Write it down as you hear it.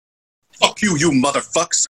You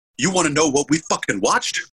motherfucks. You want to know what we fucking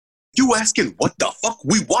watched? You asking what the fuck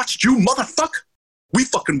we watched, you motherfuck? We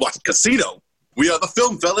fucking watched Casino. We are the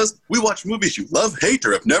film fellas. We watch movies you love, hate,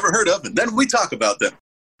 or have never heard of, and then we talk about them.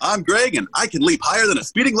 I'm Greg, and I can leap higher than a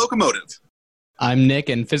speeding locomotive. I'm Nick,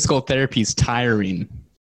 and physical therapy's tiring.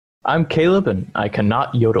 I'm Caleb, and I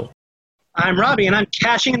cannot yodel. I'm Robbie, and I'm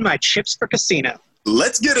cashing in my chips for Casino.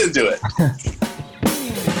 Let's get into it.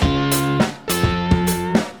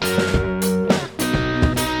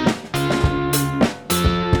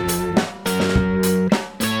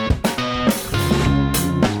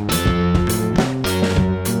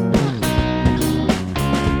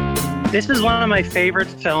 This is one of my favorite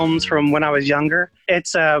films from when I was younger.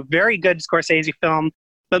 It's a very good Scorsese film,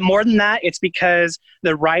 but more than that, it's because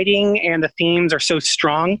the writing and the themes are so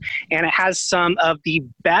strong, and it has some of the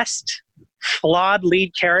best flawed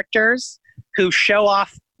lead characters who show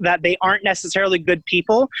off that they aren't necessarily good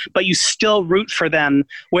people, but you still root for them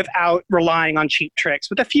without relying on cheap tricks,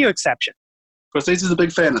 with a few exceptions. Scorsese's a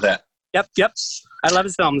big fan of that. Yep. I love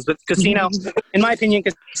his films, but Casino, in my opinion,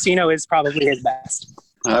 Casino is probably his best.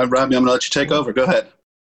 All right, Robbie, I'm going to let you take over. Go ahead.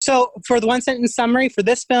 So for the one-sentence summary for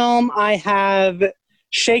this film, I have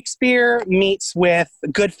Shakespeare meets with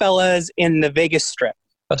Goodfellas in the Vegas Strip.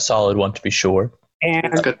 A solid one, to be sure.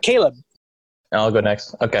 And Caleb. I'll go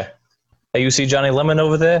next. Okay. Hey, you see Johnny Lemon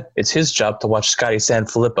over there? It's his job to watch Scotty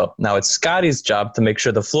Sanfilippo. Now, it's Scotty's job to make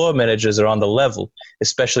sure the floor managers are on the level,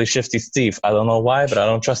 especially Shifty Steve. I don't know why, but I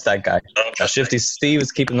don't trust that guy. Now, Shifty Steve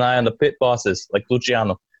is keeping an eye on the pit bosses, like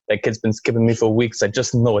Luciano. That kid's been skipping me for weeks. I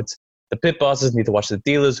just know it. The pit bosses need to watch the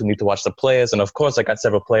dealers, who need to watch the players, and of course, I got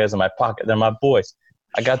several players in my pocket. They're my boys.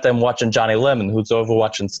 I got them watching Johnny Lemon, who's over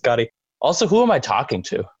watching Scotty. Also, who am I talking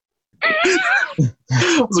to?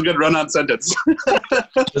 That was a good run-on sentence.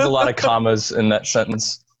 There's a lot of commas in that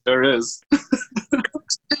sentence. There is.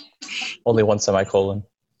 Only one semicolon.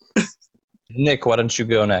 Nick, why don't you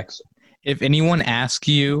go next? If anyone asks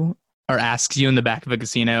you in the back of a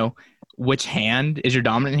casino, which hand is your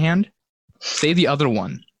dominant hand? Say the other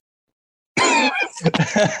one.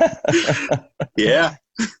 Yeah.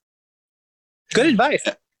 Good advice.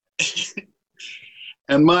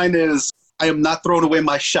 And mine is, I am not throwing away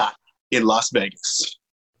my shot in Las Vegas.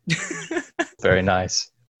 Very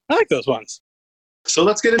nice. I like those ones. So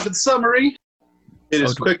let's get into the summary. In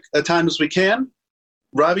as quick a time as we can.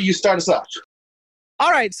 Robbie, you start us off. All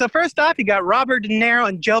right, so first off, you got Robert De Niro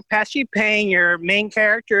and Joe Pesci playing your main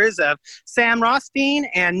characters of Sam Rothstein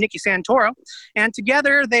and Nicky Santoro. And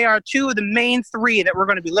together, they are two of the main three that we're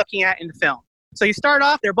going to be looking at in the film. So you start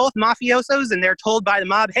off, they're both mafiosos, and they're told by the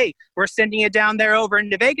mob, hey, we're sending you down there over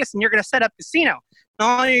into Vegas, and you're going to set up a casino.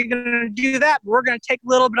 Not only are you going to do that, we're going to take a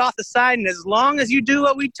little bit off the side, and as long as you do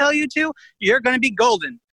what we tell you to, you're going to be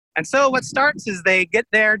golden. And so what starts is they get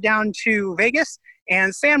there down to Vegas,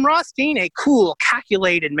 and Sam Rothstein, a cool,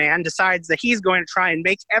 calculated man, decides that he's going to try and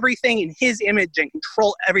make everything in his image and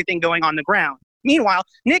control everything going on the ground. Meanwhile,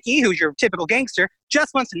 Nicky, who's your typical gangster,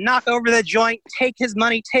 just wants to knock over the joint, take his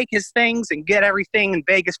money, take his things, and get everything in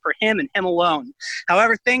Vegas for him and him alone.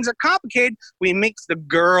 However, things are complicated when he meets the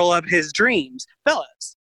girl of his dreams.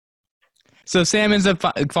 Fellas. So Sam ends up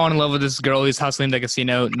falling in love with this girl who's hustling the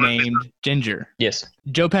casino named Ginger. Yes.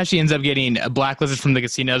 Joe Pesci ends up getting blacklisted from the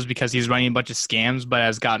casinos because he's running a bunch of scams, but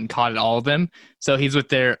has gotten caught at all of them. So he's up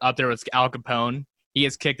there with Al Capone. He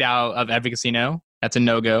gets kicked out of every casino. That's a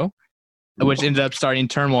no-go, which ends up starting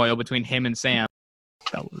turmoil between him and Sam.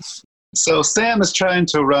 So Sam is trying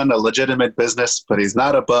to run a legitimate business, but he's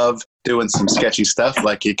not above doing some sketchy stuff.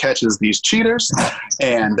 Like he catches these cheaters,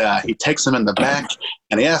 and he takes them in the back,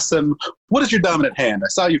 and he asks them, what is your dominant hand? I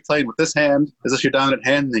saw you playing with this hand. Is this your dominant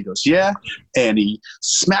hand? And he goes, yeah. And he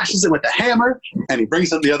smashes it with a hammer, and he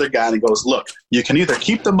brings up the other guy, and he goes, look, you can either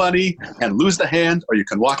keep the money and lose the hand, or you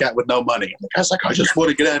can walk out with no money. And the guy's like, I just want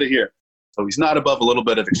to get out of here. So he's not above a little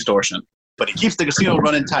bit of extortion. But he keeps the casino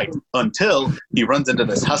running tight until he runs into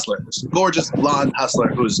this hustler, this gorgeous blonde hustler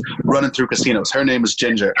who's running through casinos. Her name is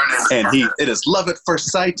Ginger. And it is love at first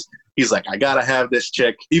sight. He's like, I got to have this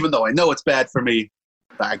chick, even though I know it's bad for me.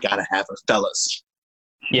 But I got to have her, fellas.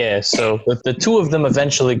 Yeah, so the two of them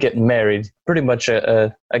eventually get married, pretty much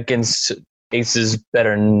against Ace's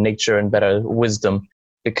better nature and better wisdom,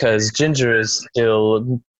 because Ginger is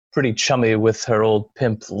still pretty chummy with her old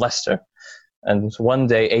pimp, Lester. And one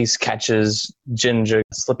day Ace catches Ginger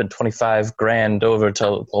slipping $25,000 over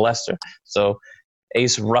to Lester. So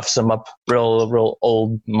Ace roughs him up real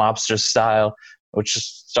old mobster style, which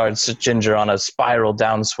starts Ginger on a spiral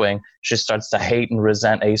downswing. She starts to hate and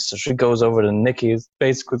resent Ace, so she goes over to Nikki.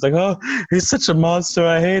 Basically, it's like, oh, he's such a monster,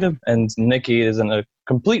 I hate him. And Nikki is in a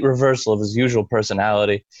complete reversal of his usual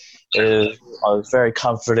personality. Is very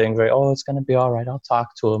comforting, it's going to be all right, I'll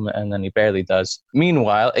talk to him, and then he barely does.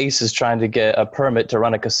 Meanwhile, Ace is trying to get a permit to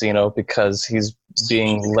run a casino because he's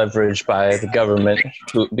being leveraged by the government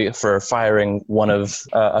for firing one of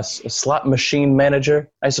a slot machine manager,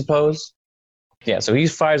 I suppose. Yeah, so he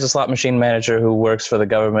fires a slot machine manager who works for the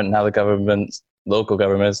government. Now the local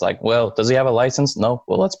government is like, well, does he have a license? No.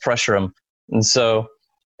 Well, let's pressure him. And so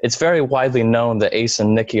it's very widely known that Ace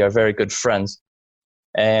and Nikki are very good friends.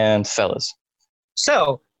 And fellas.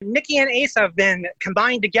 So, Nikki and Ace have been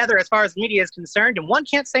combined together as far as media is concerned, and one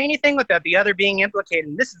can't say anything without the other being implicated.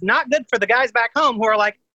 And this is not good for the guys back home who are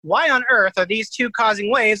like, why on earth are these two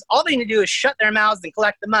causing waves? All they need to do is shut their mouths and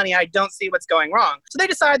collect the money. I don't see what's going wrong. So they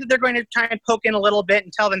decide that they're going to try and poke in a little bit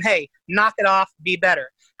and tell them, hey, knock it off, be better.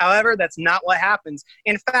 However, that's not what happens.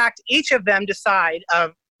 In fact, each of them decide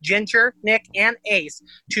Ginger, Nick, and Ace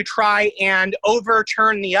to try and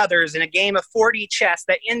overturn the others in a game of 4D chess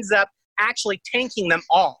that ends up actually tanking them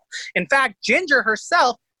all. In fact, Ginger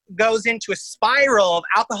herself goes into a spiral of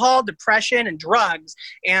alcohol, depression, and drugs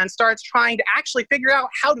and starts trying to actually figure out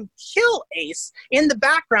how to kill Ace in the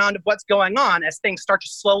background of what's going on as things start to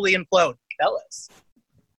slowly implode. Fellas.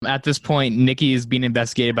 At this point, Nikki is being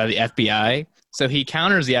investigated by the FBI. So he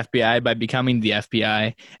counters the FBI by becoming the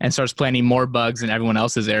FBI and starts planning more bugs in everyone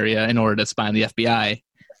else's area in order to spy on the FBI.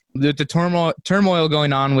 With the turmoil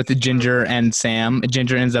going on with the Ginger and Sam,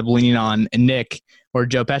 Ginger ends up leaning on Nick, or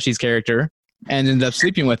Joe Pesci's character, and ends up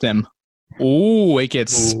sleeping with him. Ooh, it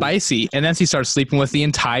gets spicy. And then she starts sleeping with the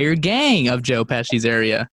entire gang of Joe Pesci's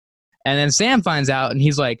area. And then Sam finds out, and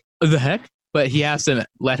he's like, the heck? But he has to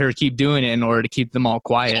let her keep doing it in order to keep them all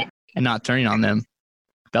quiet and not turning on them.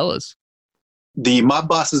 Fellas. The mob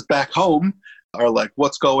bosses back home are like,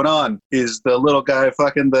 what's going on? Is the little guy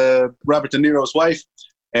fucking the Robert De Niro's wife?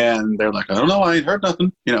 And they're like, I don't know, I ain't heard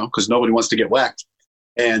nothing, because nobody wants to get whacked.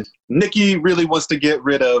 And Nikki really wants to get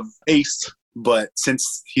rid of Ace, but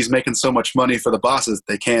since he's making so much money for the bosses,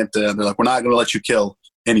 they can't, they're like, we're not going to let you kill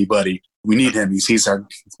anybody. We need him. He's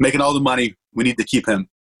making all the money. We need to keep him.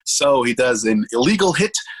 So he does an illegal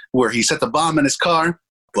hit where he set the bomb in his car.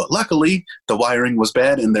 But luckily, the wiring was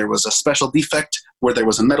bad, and there was a special defect where there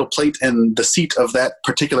was a metal plate in the seat of that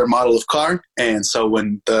particular model of car. And so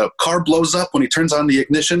when the car blows up, when he turns on the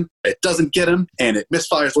ignition, it doesn't get him, and it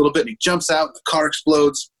misfires a little bit, and he jumps out, and the car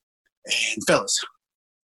explodes. And fellas.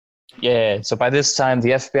 Yeah, so by this time,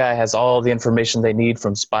 the FBI has all the information they need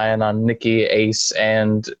from spying on Nikki, Ace,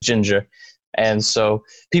 and Ginger. And so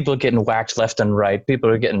people are getting whacked left and right. People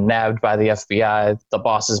are getting nabbed by the FBI. The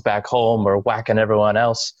bosses back home are whacking everyone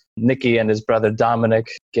else. Nikki and his brother Dominic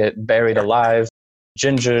get buried alive.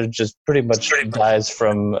 Ginger just pretty much dies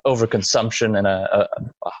from overconsumption and a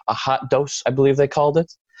hot dose, I believe they called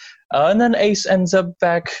it. And then Ace ends up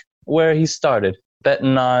back where he started,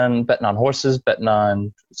 betting on horses, betting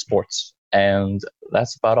on sports. And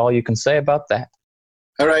that's about all you can say about that.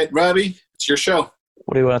 All right, Robbie, it's your show.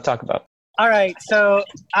 What do you want to talk about? All right, so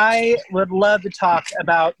I would love to talk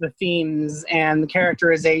about the themes and the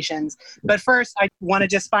characterizations. But first, I want to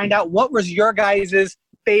just find out what was your guys'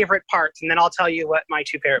 favorite parts, and then I'll tell you what my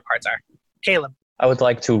two favorite parts are. Caleb. I would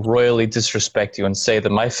like to royally disrespect you and say that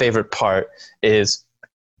my favorite part is,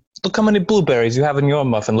 look how many blueberries you have in your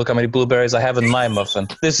muffin. Look how many blueberries I have in my muffin.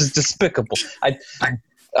 This is despicable.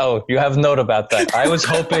 Oh, you have a note about that. I was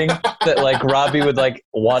hoping that Robbie would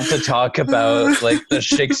want to talk about the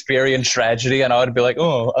Shakespearean tragedy, and I would be like,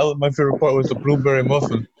 my favorite part was the blueberry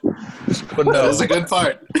muffin. But no, it's a good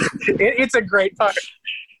part. It's a great part.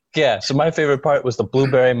 Yeah, so my favorite part was the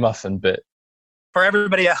blueberry muffin bit. For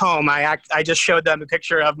everybody at home, I just showed them a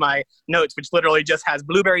picture of my notes, which literally just has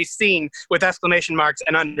blueberry scene with exclamation marks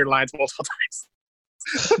and underlines multiple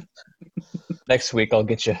times. Next week, I'll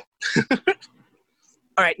get you.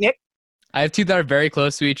 All right, Nick? I have two that are very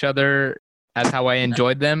close to each other as how I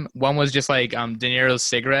enjoyed them. One was just De Niro's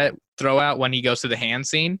cigarette throwout when he goes to the hand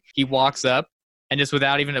scene. He walks up and just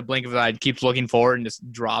without even a blink of an eye keeps looking forward and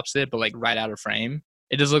just drops it, but right out of frame.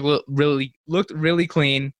 It just looked really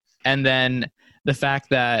clean. And then the fact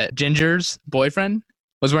that Ginger's boyfriend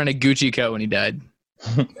was wearing a Gucci coat when he died.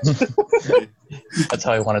 That's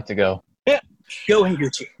how I want it to go. Yeah, go in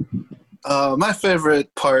Gucci. My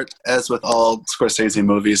favorite part, as with all Scorsese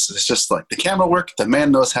movies, is just the camera work. The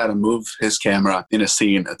man knows how to move his camera in a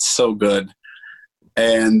scene. It's so good.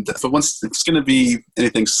 And if it's going to be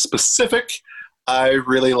anything specific, I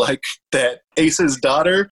really like that Ace's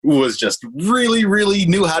daughter was just really, really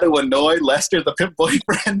knew how to annoy Lester, the pimp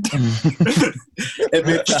boyfriend. It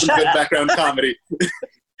made for some good background comedy.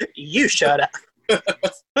 You shut up.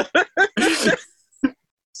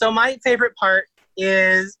 So my favorite part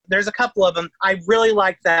is, there's a couple of them. I really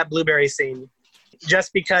like that blueberry scene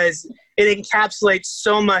just because it encapsulates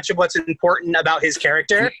so much of what's important about his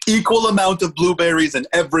character. Equal amount of blueberries in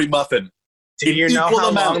every muffin. Do you know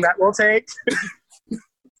how long that will take?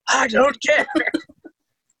 I don't care.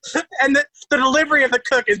 And the delivery of the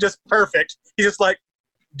cook is just perfect. He's just like,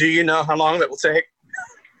 do you know how long that will take?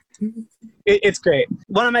 It's great.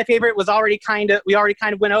 One of my favorite was we already kind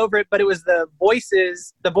of went over it, but it was the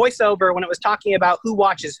voiceover when it was talking about who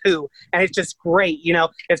watches who. And it's just great. You know,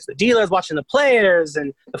 it's the dealers watching the players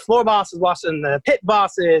and the floor bosses watching the pit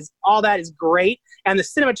bosses. All that is great. And the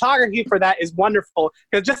cinematography for that is wonderful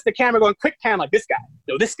because just the camera going quick pan like this guy,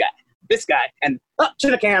 no, this guy, and up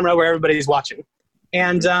to the camera where everybody's watching.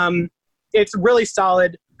 And it's really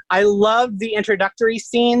solid. I love the introductory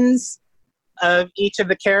scenes of each of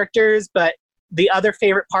the characters, but the other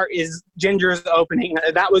favorite part is Ginger's opening.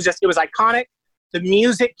 That was it was iconic. The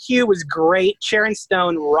music cue was great. Sharon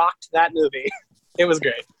Stone rocked that movie. It was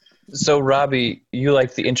great. So, Robbie, you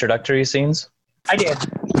like the introductory scenes? I did.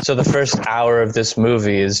 So the first hour of this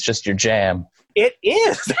movie is just your jam. It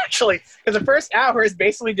is, actually, because the first hour is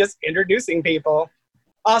basically just introducing people.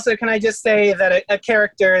 Also, can I just say that a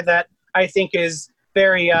character that I think is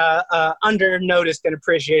very under-noticed and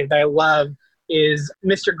appreciated that I love is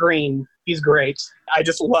Mr. Green. He's great. I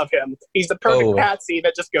just love him. He's the perfect patsy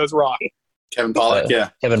that just goes wrong. Kevin Pollak, yeah.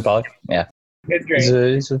 Kevin Pollak, yeah. It's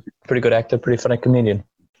great. He's a pretty good actor, pretty funny comedian.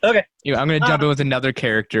 Okay. I'm going to jump in with another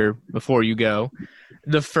character before you go.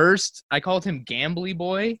 The first, I called him Gambly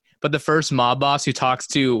Boy, but the first mob boss who talks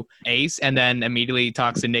to Ace and then immediately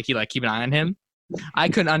talks to Nikki, like, keep an eye on him. I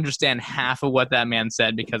couldn't understand half of what that man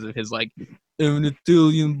said because of his, like,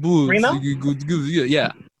 Italian boys. Remo?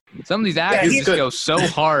 Yeah. Some of these actors just go so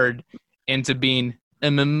hard into being my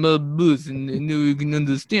boss and you can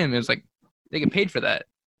understand me. It's like, they get paid for that.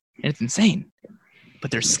 And it's insane.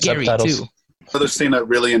 But they're scary, Subtitles. too. Another scene I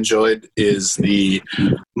really enjoyed is the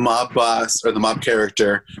mob boss or the mob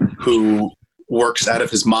character who works out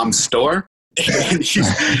of his mom's store. And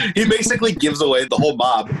he basically gives away the whole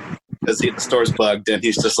mob because the store's bugged, and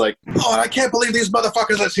he's just like, oh, I can't believe these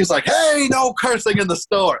motherfuckers. And she's like, hey, no cursing in the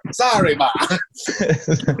store. Sorry, Ma.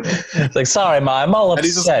 It's like, sorry, Ma, I'm all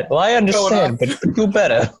upset. Well, I understand, but do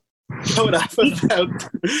better. Going off about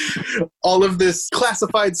all of this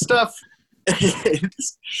classified stuff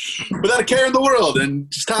without a care in the world, and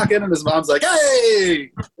just talking, and his mom's like, hey!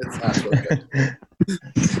 It's not really good.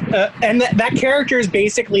 And that character is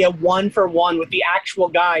basically a one-for-one with the actual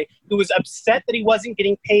guy who was upset that he wasn't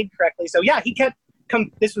getting paid correctly. So yeah, he kept,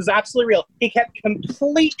 this was absolutely real, he kept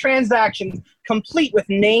complete transactions, complete with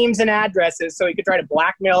names and addresses so he could try to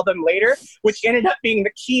blackmail them later, which ended up being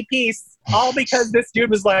the key piece, all because this dude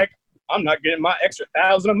was like, I'm not getting my extra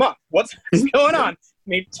 $1,000 a month. What's going on?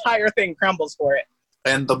 The entire thing crumbles for it.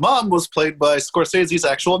 And the mom was played by Scorsese's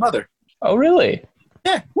actual mother. Oh, really?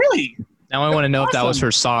 Yeah, really? Now I want to know if that was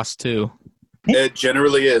her sauce, too. It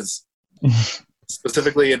generally is.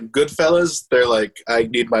 Specifically in Goodfellas, they're like, I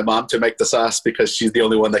need my mom to make the sauce because she's the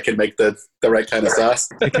only one that can make the right kind of sauce.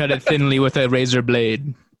 They cut it thinly with a razor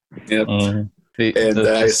blade. Yep. And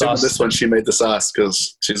I assume this one she made the sauce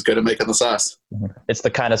because she's good at making the sauce. It's the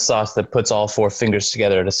kind of sauce that puts all four fingers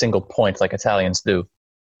together at a single point like Italians do.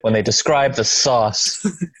 When they describe the sauce.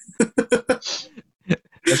 That's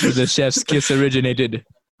where the chef's kiss originated.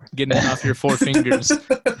 Getting it off your four fingers.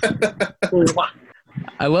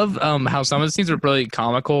 I love how some of the scenes were really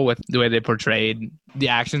comical with the way they portrayed the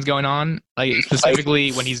actions going on. Like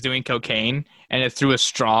specifically when he's doing cocaine and it's through a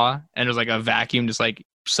straw and there's like a vacuum just like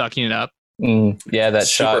sucking it up. Yeah, that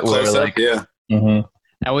shot where like yeah. Mm-hmm.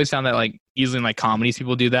 I always found that like usually in like comedies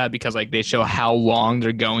people do that because like they show how long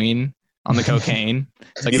they're going on the cocaine.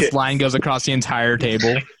 It's like this line goes across the entire table.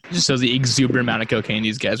 It just shows the exuberant amount of cocaine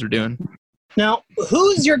these guys were doing. Now,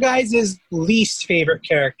 who's your guys' least favorite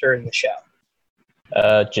character in the show?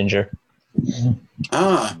 Ginger.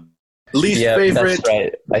 Least favorite. That's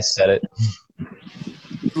right. I said it.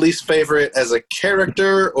 Least favorite as a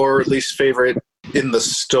character or least favorite in the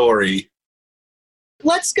story?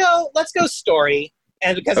 Let's go story.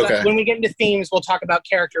 And because when we get into themes, we'll talk about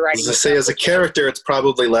character writing. As I say, as a character, it's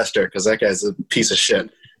probably Lester because that guy's a piece of shit.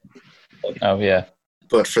 Oh, yeah.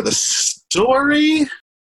 But for the story,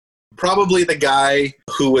 probably the guy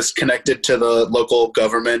who was connected to the local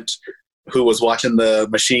government, who was watching the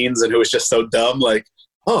machines and who was just so dumb. Like,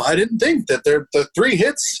 oh, I didn't think that the 3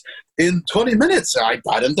 hits in 20 minutes. I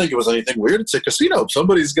didn't think it was anything weird. It's a casino.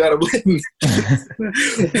 Somebody's got to win.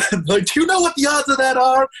 Like, do you know what the odds of that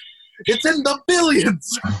are? It's in the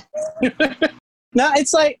billions. No,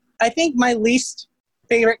 it's like, I think my least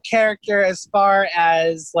favorite character as far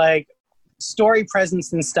as like story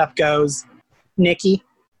presence and stuff goes, Nikki.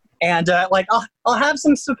 And like, I'll have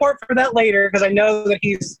some support for that later because I know that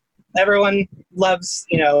everyone loves,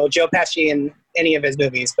 Joe Pesci in any of his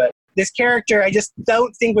movies, but this character I just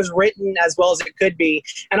don't think was written as well as it could be.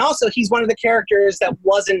 And also, he's one of the characters that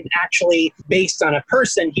wasn't actually based on a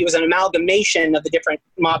person. He was an amalgamation of the different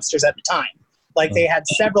mobsters at the time. Like, they had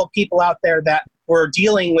several people out there that were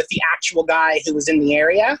dealing with the actual guy who was in the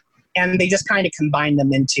area, and they just kind of combined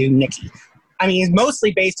them into Nicky. I mean, he's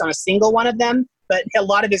mostly based on a single one of them, but a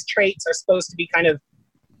lot of his traits are supposed to be kind of,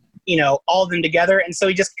 all of them together. And so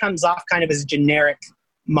he just comes off kind of as a generic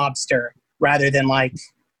mobster rather than like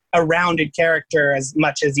a rounded character as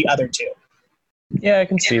much as the other two. Yeah, I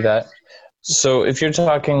can see that. So if you're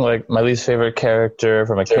talking like my least favorite character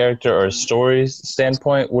from a character or a story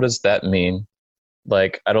standpoint, what does that mean?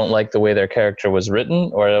 Like, I don't like the way their character was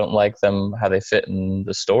written, or I don't like them, how they fit in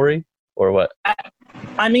the story, or what?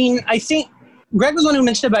 I mean, I think Greg was the one who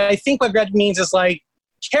mentioned it, but I think what Greg means is like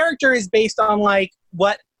character is based on like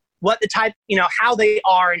what the type, how they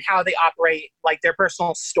are and how they operate, like their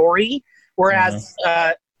personal story. Whereas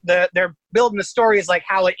they're building the story is like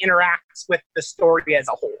how it interacts with the story as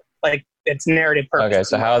a whole, like its narrative purpose. Okay,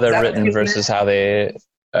 so how they're written versus how they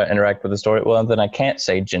interact with the story. Well, then I can't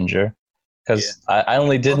say Ginger because I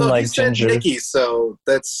only didn't like Ginger. Nikki, so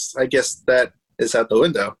I guess that is out the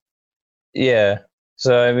window. Yeah.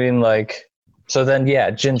 So I mean, like, so then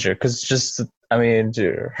Ginger, because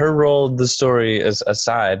her role in the story is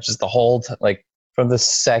aside, just the whole like from the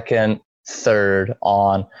second, third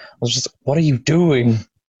on, I was just, what are you doing?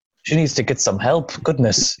 She needs to get some help.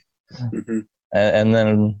 Goodness. Mm-hmm. And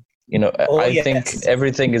then I think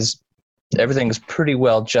everything is pretty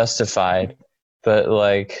well justified, but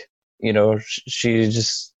like she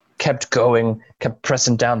just kept going, kept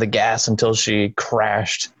pressing down the gas until she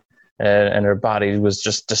crashed, and her body was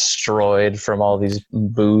just destroyed from all these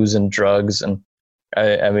booze and drugs, and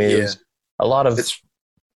I mean it was a lot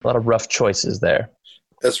of rough choices there.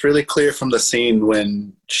 That's really clear from the scene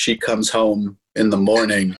when she comes home in the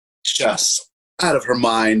morning, just out of her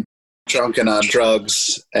mind, drunk and on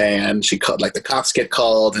drugs, and the cops get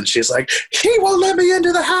called, and she's like, he won't let me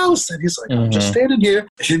into the house, and he's like, I'm just standing here,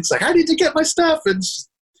 and it's like, I need to get my stuff, and it's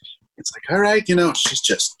like, all right, she's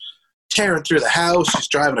just tearing through the house, she's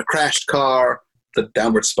driving a crashed car. The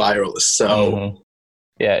downward spiral is so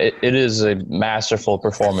yeah, it is a masterful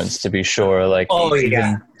performance, to be sure. Like,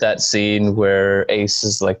 that scene where Ace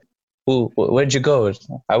is like, "Ooh, where'd you go?"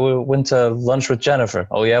 I went to lunch with Jennifer.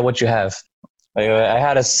 Oh yeah, what'd you have? I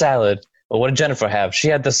had a salad. Well, what did Jennifer have? She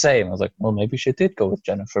had the same. I was like, well, maybe she did go with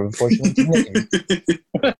Jennifer before she went to Nikki.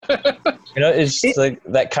 It's just like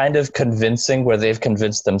that kind of convincing where they've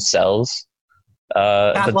convinced themselves.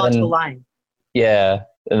 Pathological line. Yeah.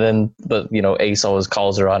 And then, but Ace always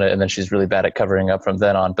calls her on it, and then she's really bad at covering up from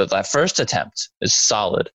then on. But that first attempt is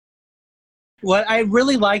solid. What I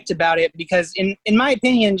really liked about it, because in my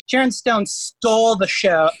opinion, Sharon Stone stole the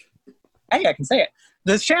show. Hey, I can say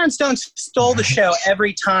it. Sharon Stone stole the show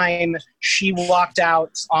every time she walked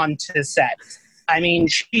out onto set. I mean,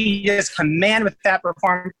 she just commanded with that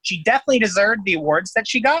performance. She definitely deserved the awards that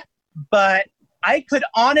she got, but I could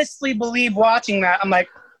honestly believe watching that. I'm like,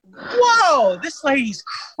 whoa, this lady's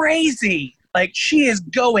crazy. Like, she is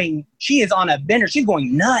on a bender. She's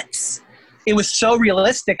going nuts. It was so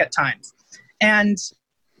realistic at times. And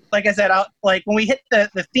like I said, when we hit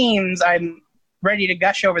the themes, I'm ready to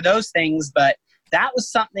gush over those things. But that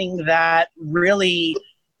was something that really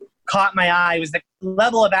caught my eye. Was the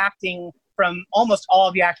level of acting from almost all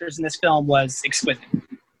of the actors in this film was exquisite.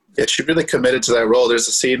 Yeah, she really committed to that role. There's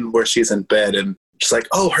a scene where she's in bed and she's like,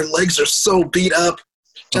 oh, her legs are so beat up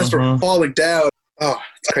just for falling down. Oh,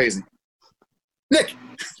 it's crazy. Nick.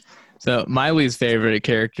 So my least favorite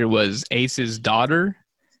character was Ace's daughter,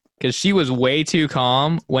 because she was way too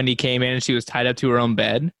calm when he came in and she was tied up to her own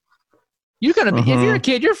bed. You're gonna be, if you're a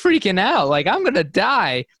kid, you're freaking out. Like, I'm gonna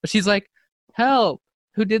die. But she's like, help.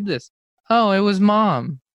 Who did this? Oh, it was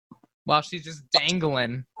mom. While she's just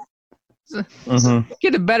dangling.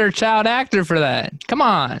 Get a better child actor for that. Come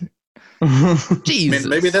on. Jesus. I mean,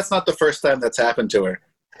 maybe that's not the first time that's happened to her.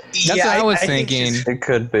 That's what I was thinking. It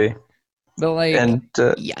could be. But like,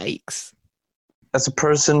 yikes. As a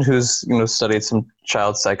person who's studied some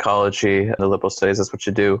child psychology and the liberal studies, that's what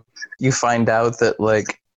you do. You find out that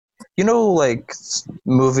like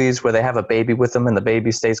movies where they have a baby with them and the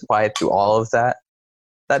baby stays quiet through all of that.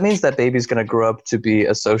 that means that baby's going to grow up to be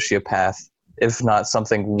a sociopath, if not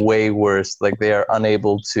something way worse. Like, they are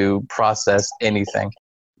unable to process anything.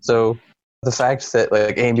 So the fact that,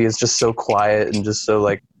 like, Amy is just so quiet and just so,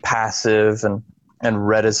 like, passive and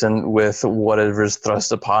reticent with whatever's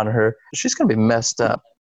thrust upon her, she's going to be messed up.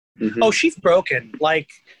 Oh, she's broken. Like,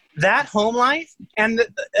 that home life, and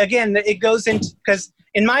again, it goes into, because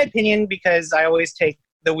in my opinion, because I always take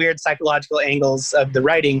the weird psychological angles of the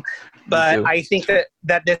writing, but I think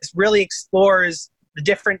that this really explores the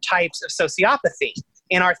different types of sociopathy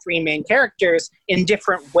in our three main characters in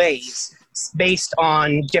different ways based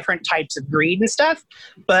on different types of greed and stuff.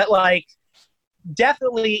 But like,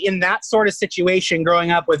 definitely in that sort of situation,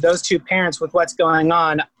 growing up with those two parents with what's going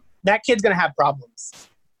on, that kid's going to have problems.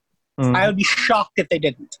 I would be shocked if they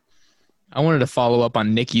didn't. I wanted to follow up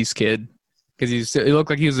on Nikki's kid because he looked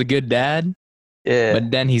like he was a good dad. Yeah. But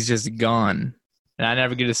then he's just gone. And I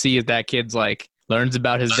never get to see if that kid's like learns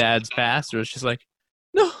about his dad's past, or it's just like,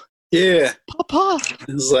 no. Yeah. Papa.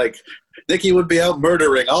 It's like Nicky would be out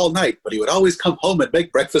murdering all night, but he would always come home and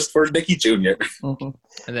make breakfast for Nicky Jr. And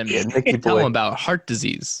then Nicky tell boy. him about heart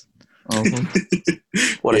disease.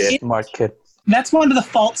 What a smart kid. That's one of the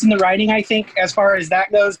faults in the writing, I think, as far as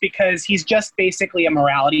that goes, because he's just basically a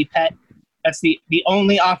morality pet. That's the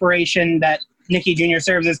only operation that Nicky Jr.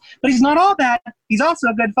 serves as. But he's not all that. He's also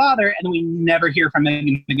a good father, and we never hear from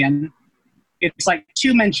him again. It's like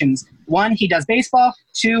 2 mentions. 1, he does baseball.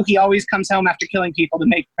 2, he always comes home after killing people to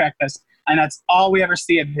make breakfast. And that's all we ever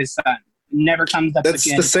see of his son. Never comes up That's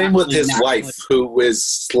again. the same with his wife, who is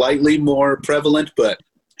slightly more prevalent, but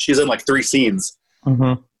she's in like 3 scenes.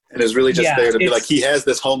 And is really just there to be like, he has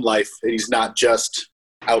this home life, and he's not just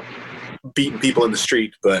out beating people in the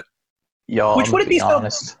street, but... Y'all, which would it be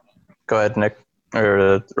honest. Go ahead, Nick,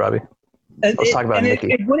 or Robbie. Let's talk about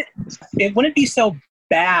Nicky. It wouldn't be so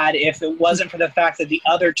bad if it wasn't for the fact that the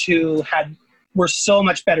other two were so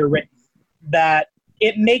much better written that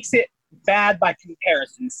it makes it bad by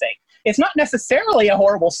comparison's sake. It's not necessarily a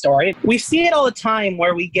horrible story. We see it all the time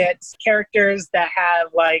where we get characters that have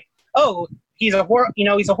like, oh, he's a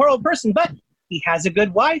horrible person, but he has a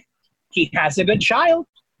good wife, he has a good child,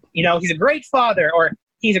 he's a great father, or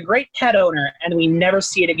he's a great pet owner, and we never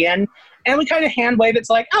see it again. And we kind of hand wave.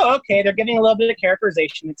 It's like, oh, okay, they're getting a little bit of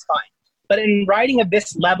characterization. It's fine. But in writing of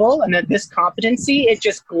this level and at this competency, it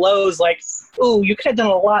just glows like, ooh, you could have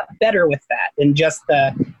done a lot better with that than just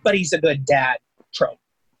but he's a good dad trope.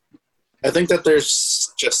 I think that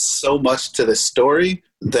there's just so much to this story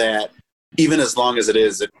that even as long as it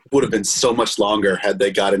is, it would have been so much longer had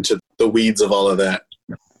they got into the weeds of all of that.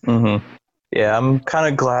 Yeah, I'm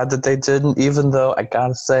kind of glad that they didn't, even though I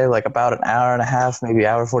gotta say, like, about an hour and a half, maybe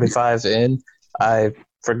hour 45 in, I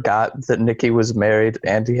forgot that Nicky was married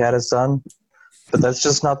and he had a son. But that's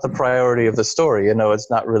just not the priority of the story.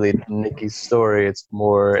 It's not really Nicky's story. It's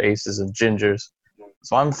more Aces and Gingers.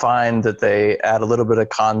 So I'm fine that they add a little bit of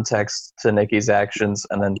context to Nicky's actions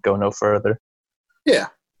and then go no further. Yeah.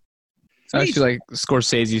 I feel like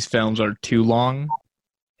Scorsese's films are too long.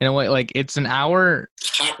 In a way, like, it's an hour...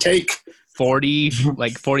 Hot take.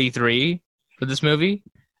 43 for this movie.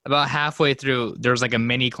 About halfway through, there's like a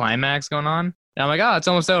mini climax going on. And I'm like, oh, it's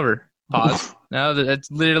almost over. Pause. No, it's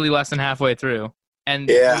literally less than halfway through. And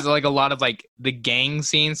there's like a lot of like the gang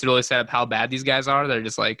scenes to really set up how bad these guys are. They're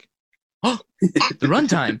just like, oh, the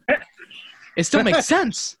runtime. It still makes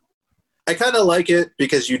sense. I kind of like it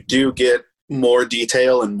because you do get more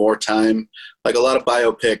detail and more time. Like, a lot of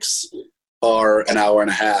biopics are an hour and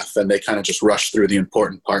a half, and they kind of just rush through the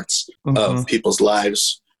important parts of people's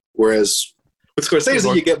lives. Whereas with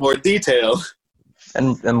Scorsese, you get more detail.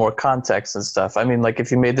 And more context and stuff. I mean, like, if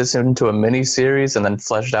you made this into a mini-series and then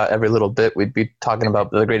fleshed out every little bit, we'd be talking about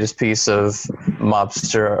the greatest piece of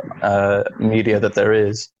mobster media that there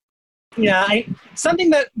is. Yeah, something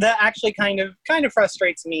that actually kind of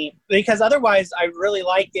frustrates me, because otherwise I really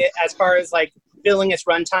like it as far as like filling its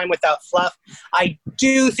runtime without fluff. I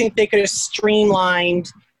do think they could have streamlined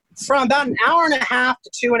from about an hour and a half to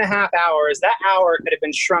 2.5 hours. That hour could have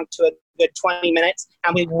been shrunk to a good 20 minutes,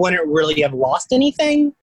 and we wouldn't really have lost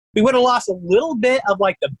anything. We would have lost a little bit of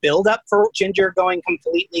like the build-up for Ginger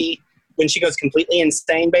when she goes completely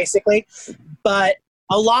insane, basically. But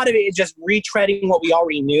a lot of it is just retreading what we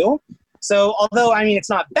already knew. So although, I mean, it's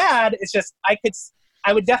not bad, it's just I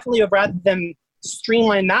would definitely have rather them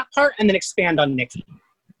streamline that part and then expand on Nicky.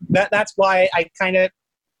 That's why I kind of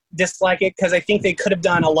dislike it, because I think they could have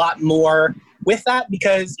done a lot more with that,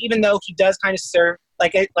 because even though he does kind of serve,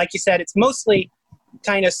 like you said, it's mostly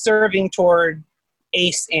kind of serving toward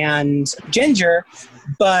Ace and Ginger,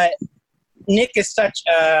 but Nick is such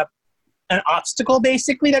a an obstacle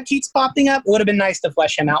basically that keeps popping up. It would have been nice to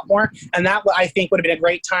flesh him out more, and that I think would have been a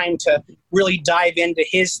great time to really dive into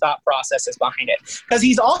his thought processes behind it, because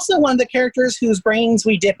he's also one of the characters whose brains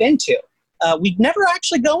we dip into. We never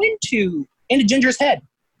actually go into Ginger's head.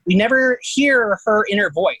 We never hear her inner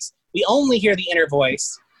voice. We only hear the inner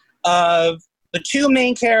voice of the two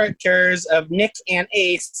main characters of Nick and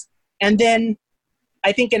Ace, and then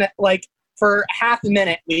I think for half a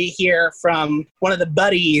minute we hear from one of the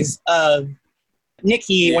buddies of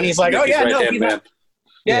Nicky when he's like, "Oh yeah, no, he's not."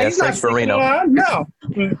 Yeah, he's not Marino. No,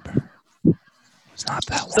 It's not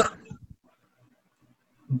that one.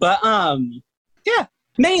 But yeah.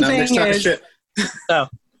 Main thing is, oh,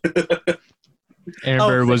 Aaron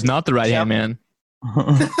Burr was not the right-hand man.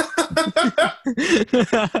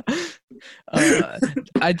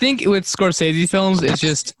 I think with Scorsese films, it's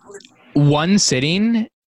just one sitting.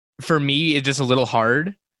 For me, it's just a little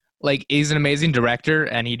hard. Like, he's an amazing director,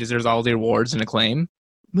 and he deserves all the awards and acclaim.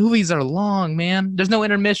 Movies are long, man. There's no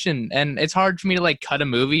intermission, and it's hard for me to cut a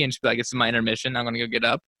movie and just be like, "This is my intermission. I'm gonna go get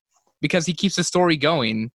up," because he keeps the story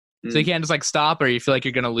going. So you can't just stop, or you feel like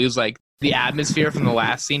you're gonna lose the atmosphere from the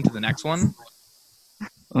last scene to the next one.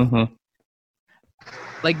 Mm-hmm.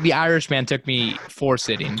 The Irishman took me 4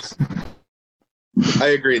 sittings. I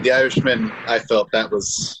agree. The Irishman, I felt that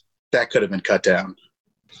could have been cut down.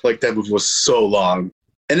 That movie was so long.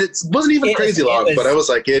 And it wasn't even crazy long, but I was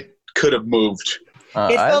like, it could have moved.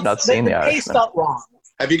 I have not seen the pace Irishman. felt wrong.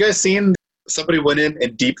 Have you guys seen somebody went in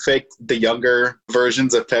and deep-faked the younger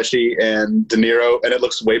versions of Pesci and De Niro, and it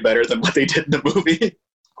looks way better than what they did in the movie?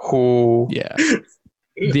 Who? Yeah.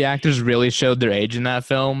 The actors really showed their age in that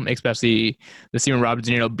film, especially the scene when Robert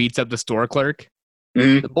De Niro beats up the store clerk.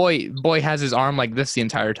 Mm-hmm. The boy has his arm like this the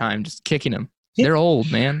entire time, just kicking him. They're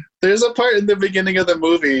old, man. There's a part in the beginning of the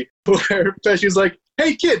movie where Pesci's like,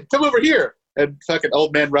 "Hey, kid, come over here." And fucking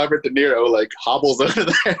old man Robert De Niro hobbles over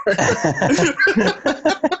there.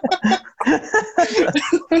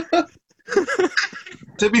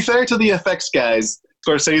 To be fair to the effects guys,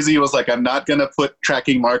 Scorsese was like, "I'm not going to put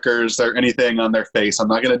tracking markers or anything on their face. I'm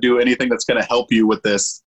not going to do anything that's going to help you with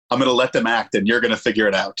this. I'm going to let them act and you're going to figure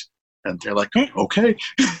it out." And they're like, "Okay."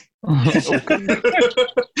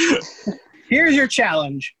 Here's your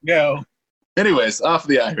challenge. Go. Anyways, off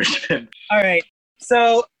the Irishman. All right.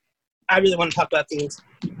 So I really want to talk about themes.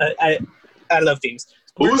 I love themes.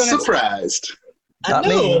 Who's surprised? Not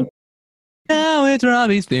me. Now it's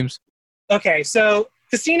Robbie's themes. Okay, so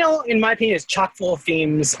Casino, in my opinion, is chock full of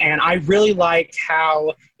themes, and I really like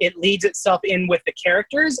how it leads itself in with the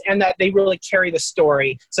characters and that they really carry the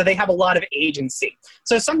story, so they have a lot of agency.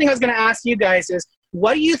 So something I was going to ask you guys is,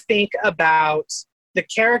 what do you think about the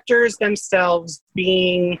characters themselves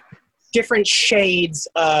being different shades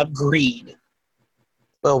of greed?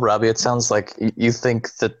 Well, Robbie, it sounds like you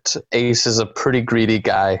think that Ace is a pretty greedy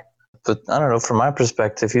guy. But I don't know, from my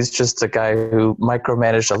perspective, he's just a guy who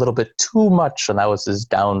micromanaged a little bit too much, and that was his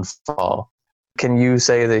downfall. Can you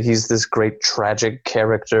say that he's this great tragic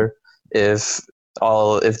character if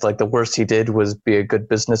the worst he did was be a good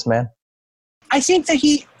businessman? I think that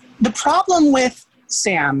the problem with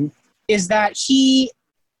Sam is that he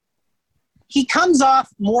comes off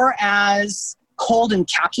more as cold and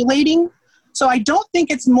calculating. So I don't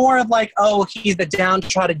think it's more of he's the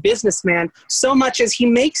downtrodden businessman, so much as he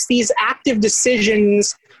makes these active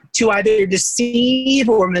decisions to either deceive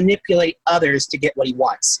or manipulate others to get what he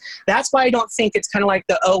wants. That's why I don't think it's kind of like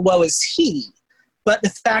woe is he. But the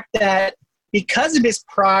fact that because of his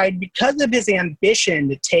pride, because of his ambition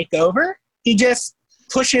to take over, he just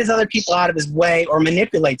pushes other people out of his way or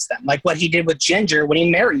manipulates them, like what he did with Ginger when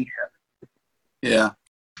he married her. Yeah.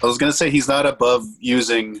 I was going to say he's not above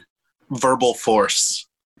using verbal force,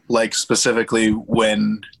 specifically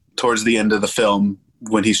when towards the end of the film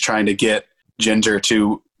when he's trying to get Ginger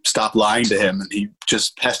to stop lying to him, and he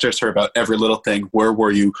just pesters her about every little thing. Where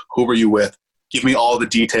were you? Who were you with? Give me all the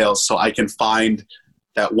details so I can find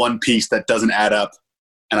that one piece that doesn't add up,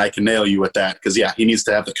 and I can nail you with that. Because he needs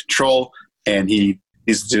to have the control, and he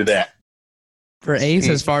needs to do that. For Ace,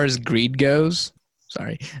 as far as greed goes,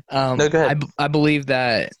 sorry, No, go ahead. I believe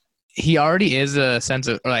that he already is has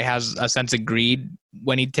a sense of greed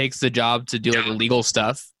when he takes the job to do illegal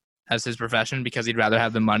stuff as his profession, because he'd rather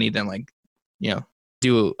have the money than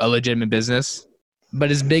do a legitimate business. But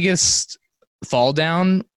his biggest fall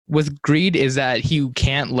down with greed is that he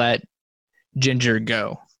can't let Ginger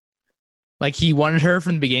go. He wanted her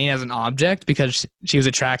from the beginning as an object because she was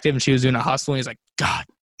attractive and she was doing a hustle, and he's like, "God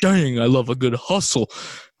dang, I love a good hustle."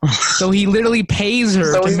 So he literally pays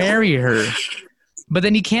her to marry her. But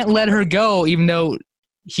then he can't let her go, even though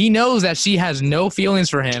he knows that she has no feelings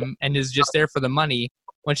for him and is just there for the money.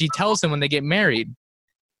 when she tells him when they get married.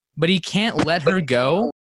 But he can't let her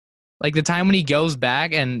go. Like the time when he goes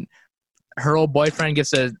back and her old boyfriend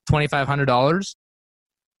gets a $2,500,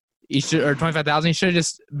 or $25,000. He should have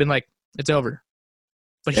just been like, "It's over."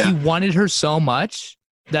 But he wanted her so much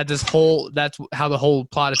that that's how the whole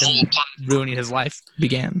plot of him ruining his life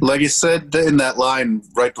began. Like he said in that line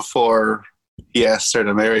right before he asked her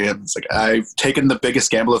to marry him, it's like, I've taken the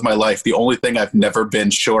biggest gamble of my life. The only thing I've never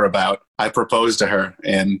been sure about. I proposed to her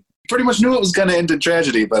and pretty much knew it was going to end in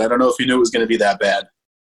tragedy, but I don't know if he knew it was going to be that bad.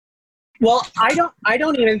 Well, I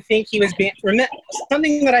don't even think he was being.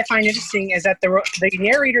 Something that I find interesting is that the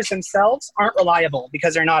narrators themselves aren't reliable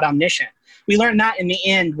because they're not omniscient. We learn that in the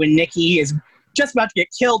end when Nikki is just about to get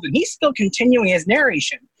killed and he's still continuing his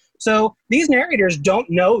narration. So these narrators don't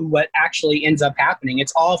know what actually ends up happening.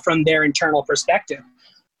 It's all from their internal perspective.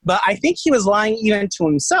 But I think he was lying even to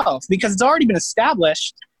himself because it's already been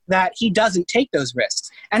established that he doesn't take those risks.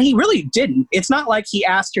 And he really didn't. It's not like he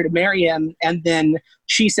asked her to marry him and then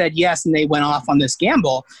she said yes and they went off on this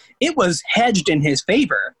gamble. It was hedged in his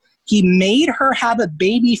favor. He made her have a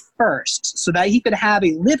baby first so that he could have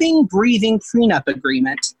a living, breathing prenup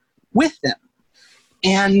agreement with them.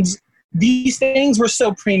 And these things were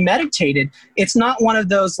so premeditated. It's not one of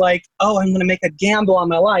those like, oh, I'm going to make a gamble on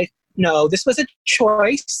my life. No, this was a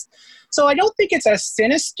choice. So I don't think it's as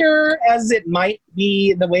sinister as it might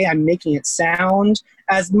be the way I'm making it sound,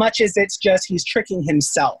 as much as it's just he's tricking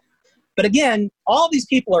himself. But again, all these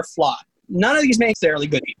people are flawed. None of these make necessarily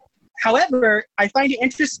good people. However, I find it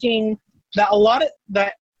interesting that a lot of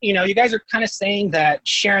that, you guys are kind of saying that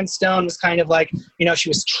Sharon Stone was kind of like, she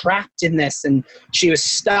was trapped in this and she was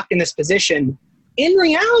stuck in this position. In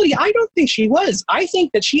reality, I don't think she was. I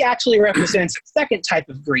think that she actually represents a second type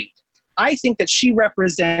of greed. I think that she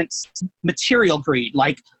represents material greed,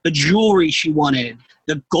 like the jewelry she wanted,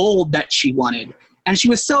 the gold that she wanted. And she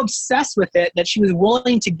was so obsessed with it that she was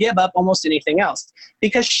willing to give up almost anything else.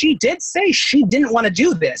 Because she did say she didn't want to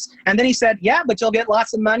do this. And then he said, yeah, but you'll get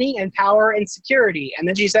lots of money and power and security. And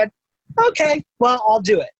then she said, okay, well, I'll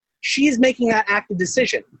do it. She's making that active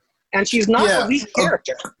decision. And she's not a weak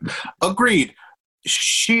character. Agreed.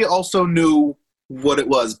 She also knew what it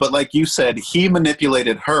was. But like you said, he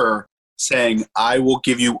manipulated her saying, I will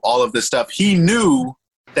give you all of this stuff. He knew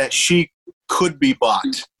that she could be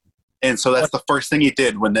bought. And so that's the first thing he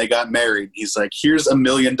did when they got married. He's like, here's $1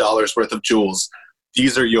 million worth of jewels.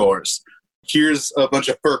 These are yours. Here's a bunch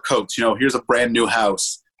of fur coats. Here's a brand new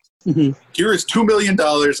house. Mm-hmm. Here is $2 million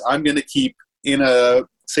I'm going to keep in a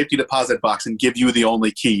safety deposit box and give you the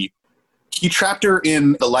only key. He trapped her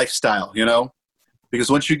in the lifestyle, because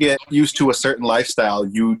once you get used to a certain lifestyle,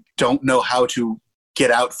 you don't know how to get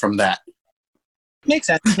out from that. Makes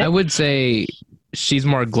sense. I would say she's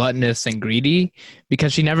more gluttonous and greedy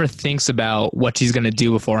because she never thinks about what she's going to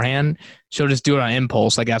do beforehand. She'll just do it on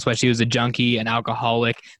impulse. Like that's why she was a junkie, an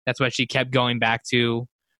alcoholic. That's why she kept going back to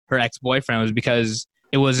her ex-boyfriend, was because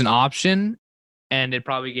it was an option and it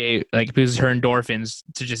probably gave it was her endorphins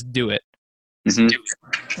to just do it.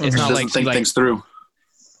 Mm-hmm. It's not like she things through.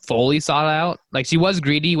 Fully sought out. Like she was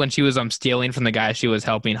greedy when she was stealing from the guy she was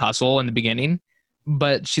helping hustle in the beginning,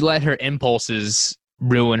 but she let her impulses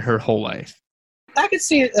ruin her whole life. I could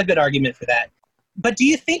see a good argument for that. But do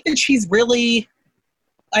you think that she's really...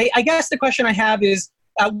 I guess the question I have is,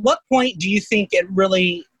 at what point do you think it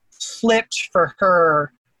really flipped for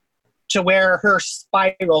her to where her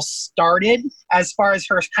spiral started as far as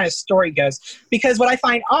her kind of story goes? Because what I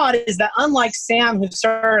find odd is that unlike Sam, who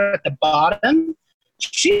started at the bottom,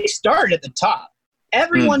 she started at the top.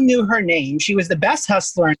 Everyone knew her name. She was the best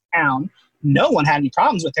hustler in town. No one had any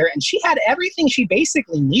problems with her, and she had everything she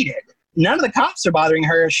basically needed. None of the cops are bothering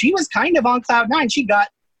her. She was kind of on cloud nine.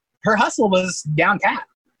 Her hustle was down pat.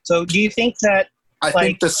 So do you think that... I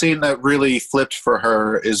think the scene that really flipped for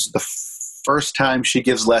her is the first time she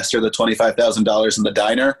gives Lester the $25,000 in the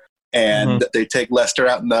diner, and they take Lester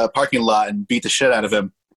out in the parking lot and beat the shit out of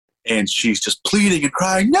him. And she's just pleading and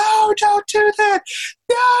crying, no, don't do that,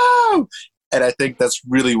 no! And I think that's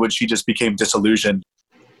really when she just became disillusioned.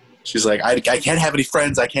 She's like, I can't have any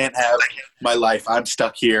friends. I can't have my life. I'm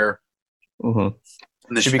stuck here. Mm-hmm.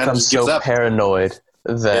 And she becomes so paranoid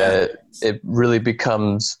that it really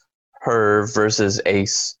becomes her versus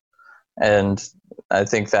Ace. And I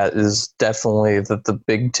think that is definitely the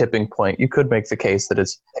big tipping point. You could make the case that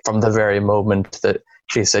it's from the very moment that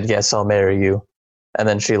she said, yes, I'll marry you. And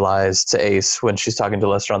then she lies to Ace when she's talking to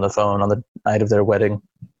Lester on the phone on the night of their wedding.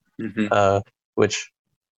 Mm-hmm. Which,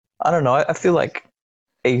 I don't know, I feel like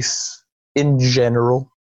Ace, in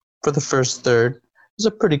general, for the first third, was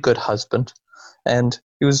a pretty good husband. And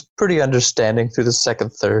he was pretty understanding through the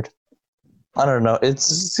second third. I don't know. It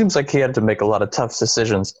seems like he had to make a lot of tough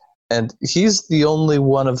decisions. And he's the only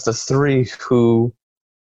one of the three who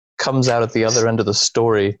comes out at the other end of the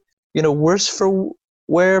story. Worse for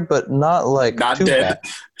wear, but not like not too dead.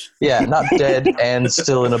 bad. Yeah, not dead and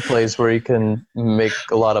still in a place where he can make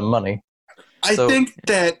a lot of money. I think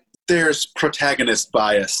that there's protagonist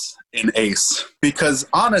bias in Ace because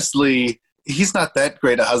honestly, he's not that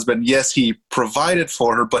great a husband. Yes, he provided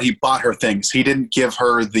for her, but he bought her things. He didn't give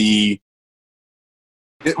her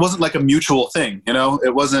it wasn't like a mutual thing,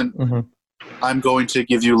 It wasn't, I'm going to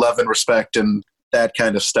give you love and respect and that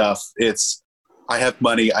kind of stuff. It's, I have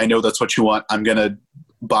money. I know that's what you want. I'm going to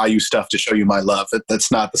buy you stuff to show you my love.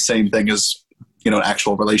 That's not the same thing as, an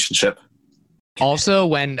actual relationship. Also,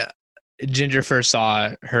 when Ginger first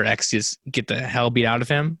saw her ex just get the hell beat out of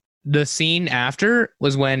him, the scene after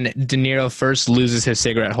was when De Niro first loses his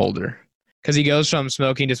cigarette holder because he goes from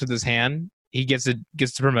smoking just with his hand. He gets the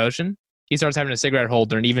promotion. He starts having a cigarette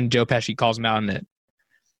holder, and even Joe Pesci calls him out on it.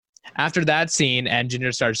 After that scene, and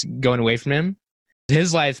Ginger starts going away from him,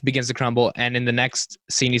 his life begins to crumble, and in the next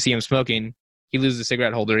scene you see him smoking, he loses the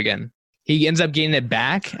cigarette holder again. He ends up getting it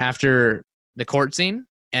back after the court scene,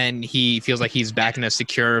 and he feels like he's back in a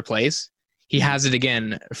secure place. He has it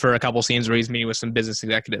again for a couple scenes where he's meeting with some business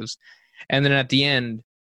executives. And then at the end,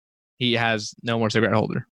 he has no more cigarette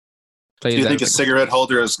holder. Do you think his cigarette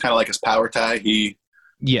holder is kind of like his power tie?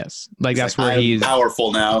 Yes. That's where he's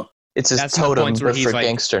powerful now. It's his totem for like,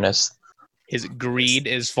 gangsterness. His greed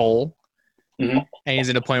is full. Mm-hmm. And he's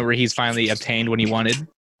at a point where he's finally obtained what he wanted.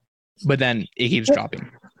 But then it keeps dropping.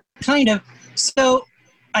 Kind of. So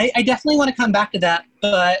I definitely want to come back to that.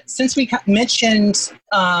 But since we mentioned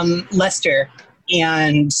Lester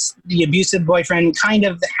and the abusive boyfriend, kind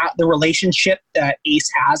of the relationship that Ace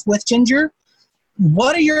has with Ginger,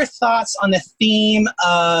 what are your thoughts on the theme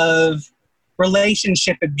of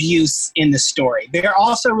relationship abuse in the story? They're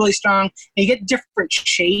also really strong, and you get different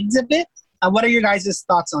shades of it. What are your guys'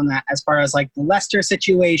 thoughts on that as far as like the Lester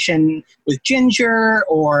situation with Ginger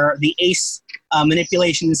or the Ace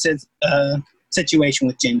manipulation situation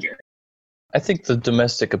with Ginger? I think the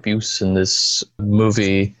domestic abuse in this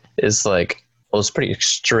movie is it's pretty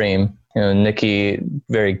extreme. Nicky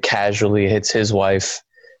very casually hits his wife.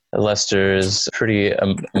 Lester is pretty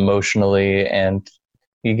emotionally, and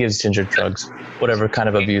he gives Ginger drugs, whatever kind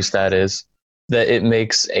of abuse that is. That it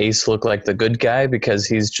makes Ace look like the good guy because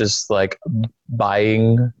he's just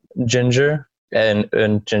buying Ginger,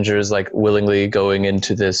 and Ginger is willingly going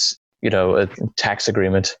into this, a tax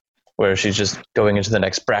agreement where she's just going into the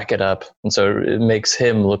next bracket up. And so it makes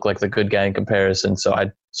him look like the good guy in comparison. So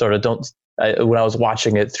I sort of when I was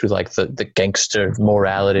watching it through the gangster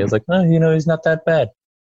morality, I was like, oh, he's not that bad.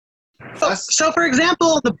 So, for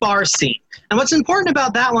example, the bar scene. And what's important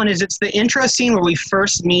about that one is it's the intro scene where we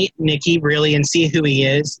first meet Nicky, really, and see who he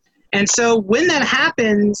is. And so when that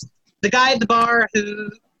happens, the guy at the bar who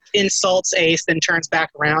insults Ace then turns back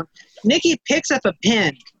around, Nicky picks up a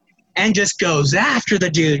pin and just goes after the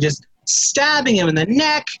dude, just stabbing him in the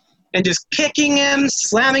neck and just kicking him,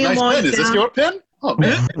 slamming him on down. Is this your pin? Oh,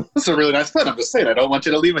 man. This is a really nice pen. I'm just saying, I don't want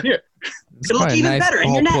you to leave it here. It'll look even better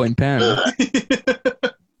in your neck. Ballpoint pen.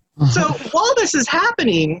 So while this is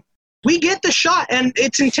happening, we get the shot, and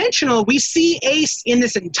it's intentional. We see Ace in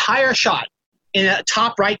this entire shot in the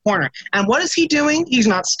top right corner. And what is he doing? He's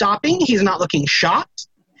not stopping. He's not looking shocked.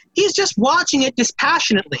 He's just watching it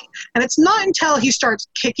dispassionately. And it's not until he starts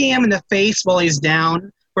kicking him in the face while he's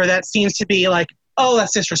down, where that seems to be like, oh,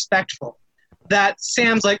 that's disrespectful, that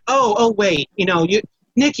Sam's like, oh, wait,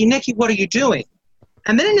 Nicky, what are you doing?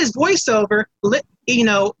 And then in his voiceover,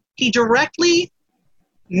 he directly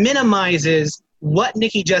minimizes what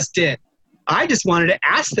Nicky just did. I just wanted to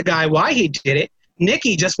ask the guy why he did it.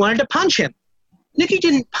 Nicky just wanted to punch him. Nicky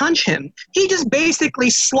didn't punch him. He just basically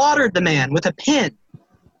slaughtered the man with a pin,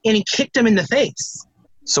 and he kicked him in the face.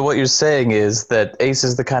 So what you're saying is that Ace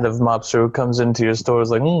is the kind of mobster who comes into your store and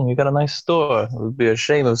is like, you got a nice store. It would be a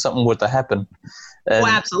shame if something were to happen. And,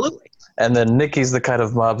 absolutely. And then Nicky's the kind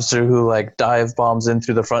of mobster who dive bombs in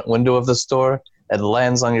through the front window of the store and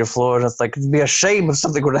lands on your floor, and it's like, it'd be a shame if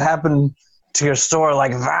something were to happen to your store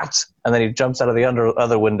like that. And then he jumps out of the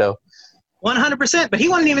other window. 100%, but he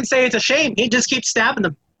wouldn't even say it's a shame. He just keeps stabbing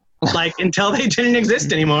them, until they didn't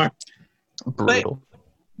exist anymore. Brutal. But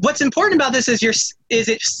what's important about this is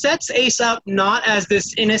it sets Ace up not as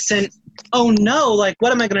this innocent, oh no,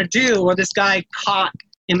 what am I going to do? Or this guy caught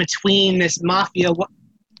in between this mafia.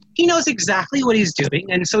 He knows exactly what he's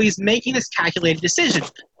doing, and so he's making this calculated decision,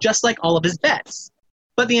 just like all of his bets.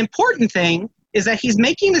 But the important thing is that he's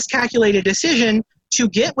making this calculated decision to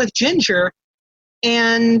get with Ginger,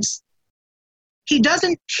 and he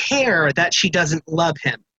doesn't care that she doesn't love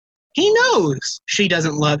him. He knows she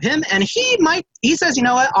doesn't love him, and he says, you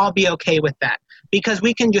know what, I'll be okay with that because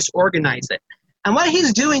we can just organize it. And what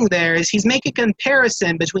he's doing there is he's making a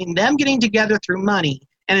comparison between them getting together through money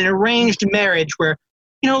and an arranged marriage where,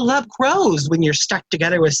 love grows when you're stuck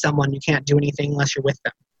together with someone. You can't do anything unless you're with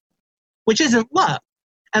them, which isn't love.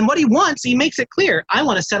 And what he wants, he makes it clear. I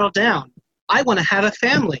want to settle down. I want to have a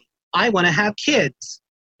family. I want to have kids.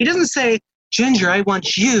 He doesn't say, Ginger, I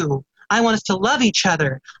want you. I want us to love each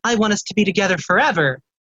other. I want us to be together forever.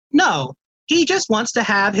 No, he just wants to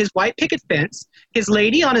have his white picket fence, his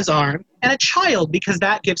lady on his arm, and a child because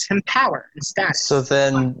that gives him power and status. So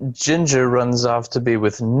then Ginger runs off to be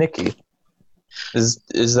with Nikki. Is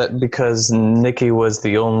that because Nikki was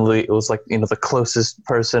the closest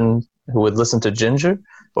person who would listen to Ginger?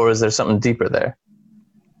 Or is there something deeper there?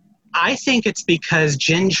 I think it's because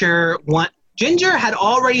Ginger had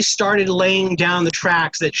already started laying down the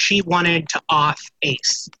tracks that she wanted to off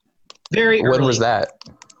Ace. Very early. When was that?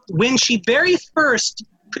 When she very first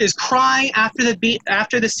is crying after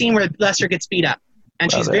the scene where Lester gets beat up. And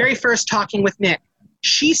she's very first talking with Nick.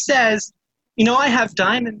 She says, I have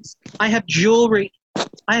diamonds. I have jewelry.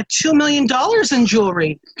 I have $2 million in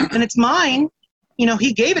jewelry. And it's mine.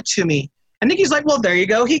 He gave it to me. And Nikki's like, well, there you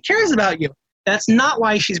go. He cares about you. That's not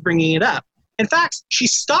why she's bringing it up. In fact, she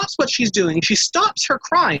stops what she's doing. She stops her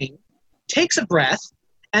crying, takes a breath,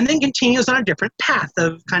 and then continues on a different path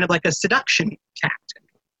of kind of like a seduction tactic.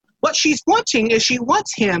 What she's wanting is she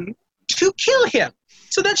wants him to kill him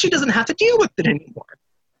so that she doesn't have to deal with it anymore.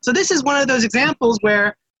 So this is one of those examples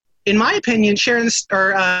where, in my opinion, Sharon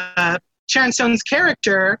Stone's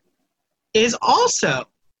character is also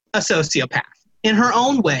a sociopath in her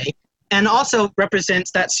own way, and also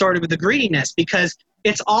represents that sort of the greediness because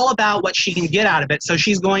it's all about what she can get out of it. So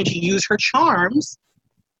she's going to use her charms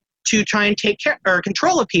to try and take care or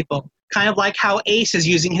control of people, kind of like how Ace is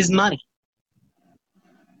using his money.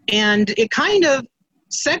 And it kind of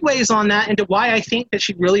segues on that into why I think that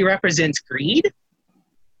she really represents greed,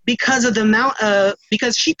 because of the amount of,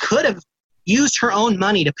 because she could have used her own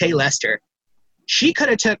money to pay Lester. She could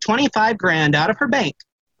have took $25,000 out of her bank,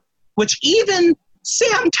 which even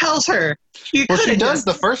Sam tells her you could have. Well, she does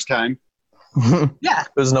the first time. Yeah.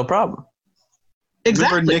 There's no problem.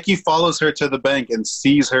 Exactly. Remember, Nikki follows her to the bank and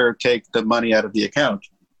sees her take the money out of the account.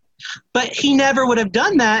 But he never would have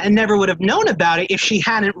done that and never would have known about it if she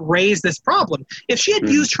hadn't raised this problem. If she had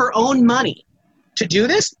used her own money to do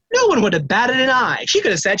this, no one would have batted an eye. She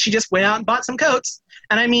could have said she just went out and bought some coats.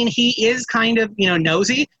 And I mean, he is kind of,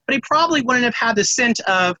 nosy, but he probably wouldn't have had the scent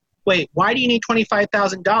of, wait, why do you need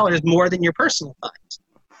 $25,000 more than your personal funds?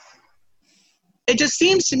 It just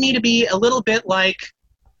seems to me to be a little bit like,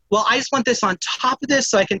 well, I just want this on top of this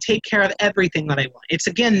so I can take care of everything that I want. It's,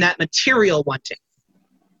 again, that material wanting.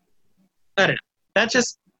 I don't know. That's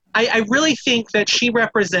just, I really think that she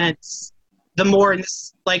represents the more,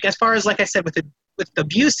 like, as far as, like I said, with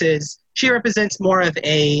abuses, she represents more of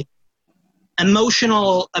a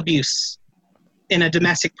emotional abuse in a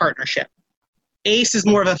domestic partnership. Ace is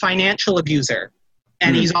more of a financial abuser,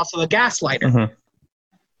 and he's also a gaslighter. Mm-hmm.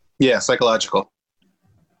 Yeah, psychological.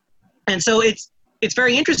 And so it's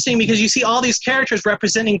very interesting because you see all these characters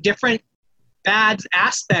representing different bad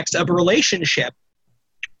aspects of a relationship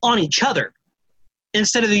on each other,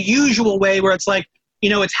 instead of the usual way where it's like,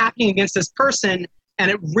 it's happening against this person, and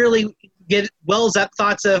it really wells up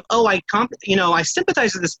thoughts of, oh, I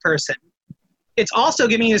sympathize with this person. It's also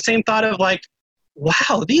giving you the same thought of like,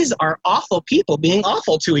 wow, these are awful people being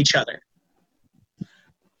awful to each other.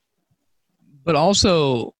 But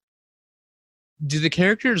also, do the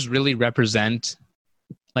characters really represent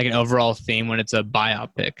like an overall theme when it's a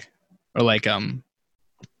biopic, or like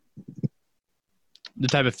the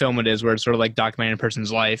type of film it is where it's sort of like documenting a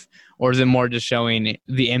person's life, or is it more just showing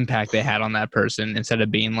the impact they had on that person instead of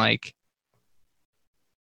being like,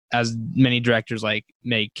 as many directors like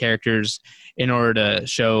make characters in order to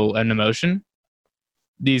show an emotion,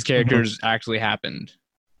 these characters actually happened.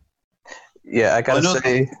 Yeah, I gotta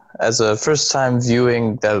say, as a first-time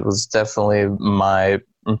viewing, that was definitely my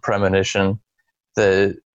premonition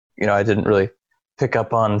that, I didn't really pick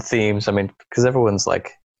up on themes. I mean, because everyone's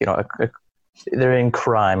like, they're in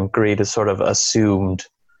crime. Greed is sort of assumed.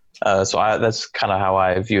 So that's kind of how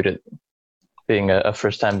I viewed it, being a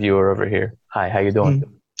first-time viewer over here. Hi, how you doing?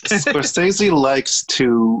 Scorsese likes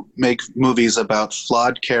to make movies about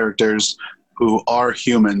flawed characters who are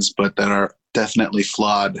humans, but that are definitely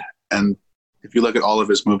flawed. And if you look at all of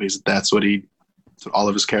his movies, that's what all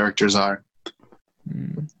of his characters are.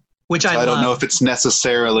 Which I don't know if it's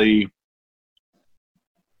necessarily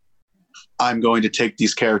I'm going to take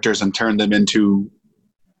these characters and turn them into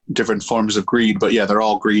different forms of greed. But yeah, they're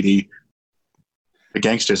all greedy. The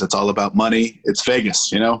gangsters, it's all about money. It's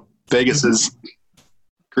Vegas, you know? Vegas is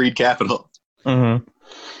greed capital. Mm-hmm.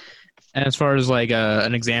 And as far as like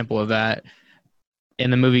an example of that,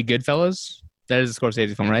 in the movie Goodfellas, that is a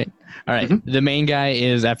Scorsese film, right? All right. Mhm. The main guy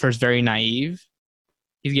is at first very naive.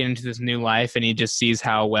 He's getting into this new life, and he just sees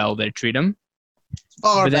how well they treat him.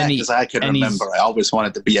 Far But then back he- as I can and he's- remember, I always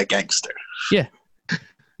wanted to be a gangster.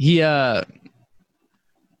 He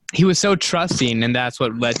was so trusting, and that's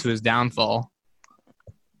what led to his downfall.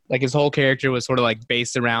 Like his whole character was sort of like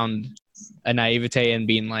based around a naivete and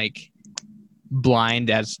being like blind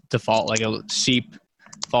as default, like a sheep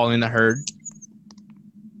following the herd.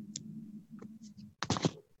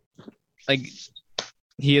 Like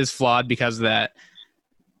he is flawed because of that,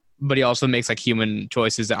 but he also makes like human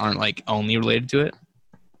choices that aren't like only related to it.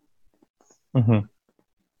 Mm-hmm.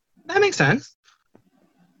 That makes sense.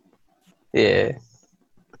 Yeah.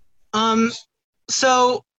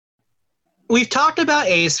 So we've talked about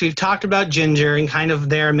Ace, we've talked about Ginger and kind of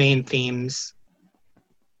their main themes.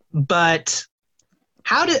 But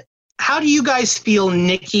how do you guys feel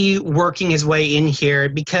Nicky working his way in here?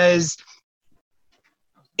 Because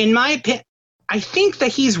in my opinion, I think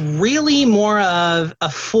that he's really more of a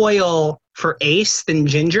foil for Ace than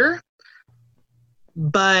Ginger.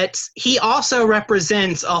 But he also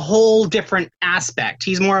represents a whole different aspect.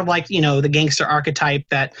 He's more of like, you know, the gangster archetype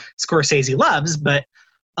that Scorsese loves, but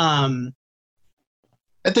I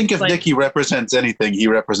think if Like- Nicky represents anything, he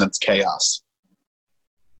represents chaos.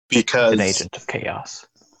 Because An agent of chaos.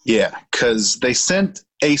 yeah, because they sent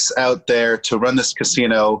Ace out there to run this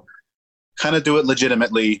casino, kind of do it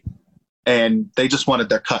legitimately, and they just wanted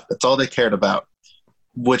their cut. That's all they cared about,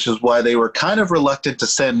 which is why they were kind of reluctant to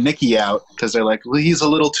send Nicky out, because they're like, well, he's a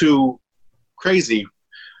little too crazy.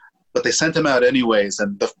 But they sent him out anyways,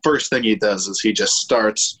 and the first thing he does is he just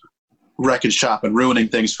starts wrecking shop and ruining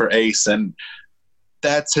things for Ace, and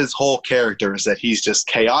that's his whole character, is that he's just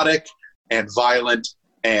chaotic and violent,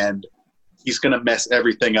 and he's going to mess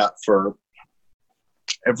everything up for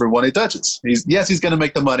everyone he touches. He's going to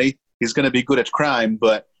make the money. He's going to be good at crime,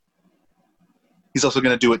 but he's also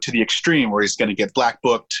going to do it to the extreme where he's going to get black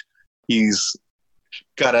booked. He's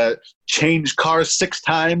got to change cars 6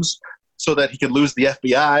 times so that he can lose the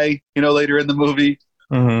FBI, you know, later in the movie.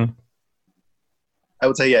 Mm-hmm. I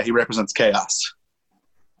would say, yeah, he represents chaos.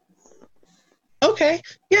 okay,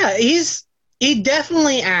 yeah, he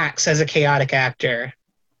definitely acts as a chaotic actor.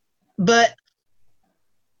 But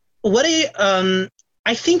what I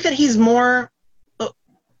think that he's more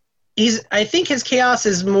I think his chaos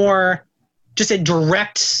is more just a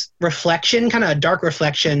direct reflection, kind of a dark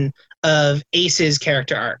reflection of Ace's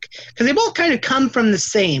character arc. Because they both kind of come from the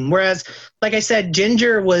same. Whereas, like I said,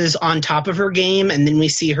 Ginger was on top of her game, and then we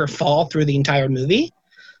see her fall through the entire movie.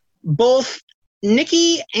 Both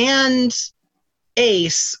Nicky and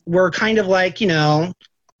Ace were kind of like, you know,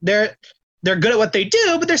 they're good at what they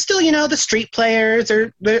do, but they're still, you know, the street players.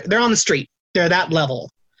 They're on the street. They're that level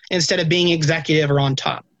instead of being executive or on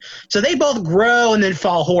top. So they both grow and then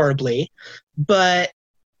fall horribly. But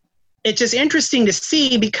it's just interesting to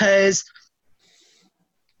see because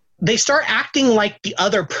they start acting like the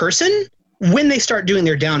other person when they start doing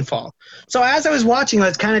their downfall. So as I was watching, I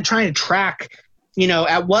was kind of trying to track, you know,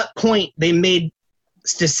 at what point they made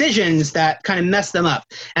decisions that kind of mess them up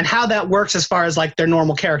and how that works as far as like their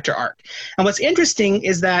normal character arc. And what's interesting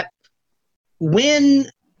is that when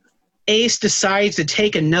Ace decides to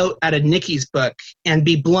take a note out of Nicky's book and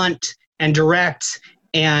be blunt and direct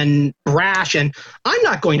and brash and I'm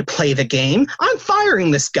not going to play the game. I'm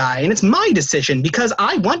firing this guy and it's my decision because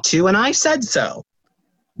I want to and I said so.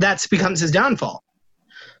 That becomes his downfall.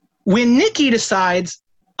 When Nicky decides,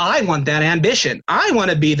 I want that ambition. I want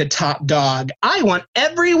to be the top dog. I want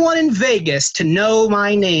everyone in Vegas to know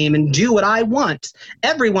my name and do what I want.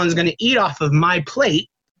 Everyone's going to eat off of my plate,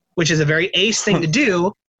 which is a very Ace thing to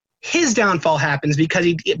do. His downfall happens because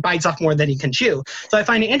he bites off more than he can chew. So I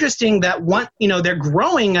find it interesting that they're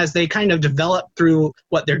growing as they kind of develop through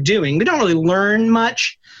what they're doing. They don't really learn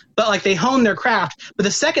much, but like they hone their craft. But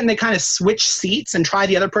the second they kind of switch seats and try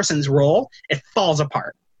the other person's role, it falls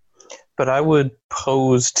apart. But I would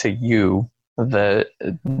pose to you that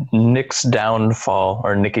Nicky's downfall,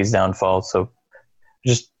 so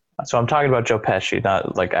I'm talking about Joe Pesci,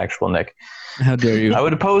 not like actual Nick. How dare you? I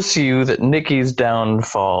would pose to you that Nicky's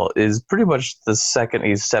downfall is pretty much the second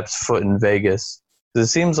he steps foot in Vegas. It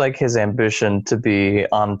seems like his ambition to be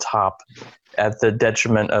on top at the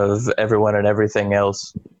detriment of everyone and everything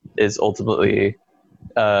else is ultimately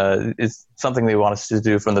is something they want us to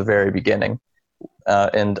do from the very beginning.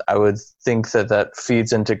 and I would think that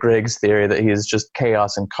feeds into Greg's theory that he is just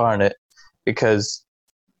chaos incarnate, because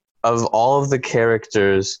of all of the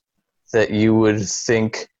characters that you would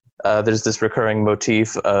think, there's this recurring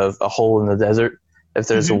motif of a hole in the desert. If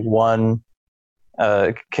there's one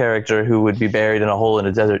character who would be buried in a hole in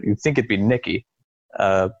a desert, you'd think it'd be Nikki.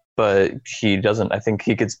 But he doesn't. I think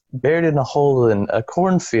he gets buried in a hole in a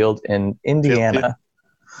cornfield in Indiana.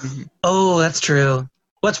 Oh, that's true.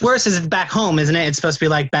 What's worse is it's back home, isn't it? It's supposed to be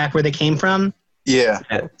like back where they came from. Yeah.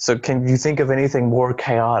 So can you think of anything more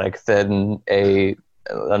chaotic than a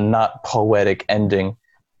not poetic ending?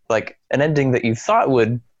 Like an ending that you thought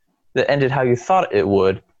that ended how you thought it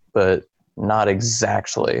would, but not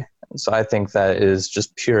exactly. So I think that is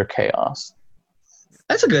just pure chaos.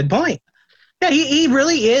 That's a good point. Yeah, he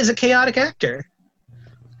really is a chaotic actor.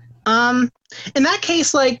 In that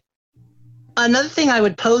case, like, another thing I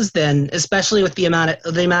would pose then, especially with the amount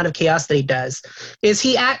of chaos that he does, is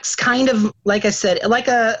he acts kind of, like I said,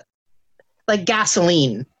 like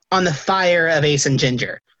gasoline on the fire of Ace and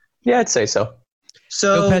Ginger. Yeah, I'd say so.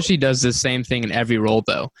 Joe Pesci does the same thing in every role,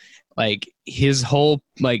 though. Like, his whole,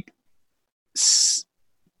 like,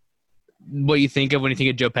 what you think of when you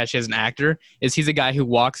think of Joe Pesci as an actor is he's a guy who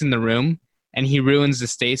walks in the room and he ruins the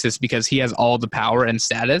stasis because he has all the power and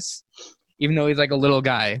status, even though he's like a little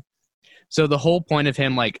guy. So the whole point of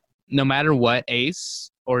him, like, no matter what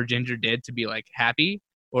Ace or Ginger did to be like happy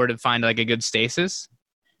or to find like a good stasis,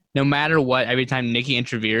 no matter what, every time Nikki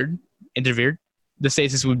interfered, the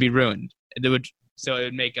stasis would be ruined. So it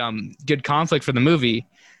would make good conflict for the movie,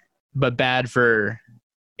 but bad for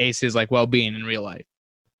Ace's like well-being in real life.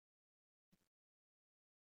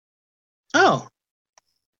 Oh,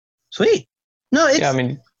 sweet. No, it's... Yeah, I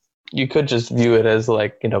mean, you could just view it as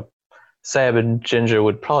like, Sam and Ginger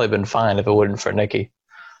would probably have been fine if it wasn't for Nikki.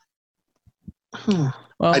 Well,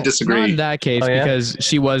 I disagree. Not in that case, because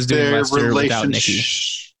she was doing Lester without Nikki.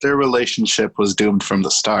 Their relationship was doomed from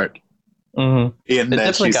the start. Mm-hmm. In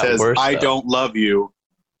that she says, worse, I don't love you.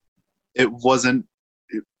 It wasn't...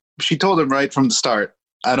 She told him right from the start,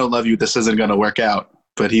 I don't love you, this isn't going to work out.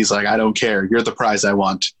 But he's like, I don't care. You're the prize I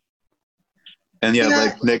want. And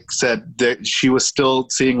like Nick said, that she was still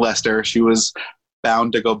seeing Lester. She was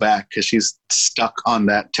bound to go back because she's stuck on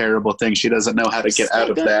that terrible thing. She doesn't know how to get out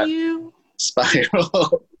of that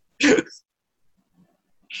spiral.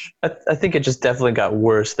 I think it just definitely got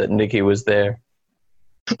worse that Nikki was there.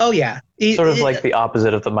 Oh, yeah. Sort of like the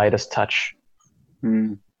opposite of the Midas touch.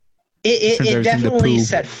 It definitely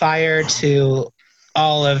set fire to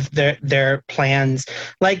all of their plans.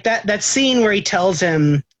 Like that scene where he tells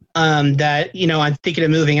him that, I'm thinking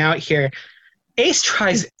of moving out here. Ace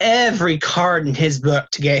tries every card in his book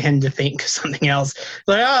to get him to think something else.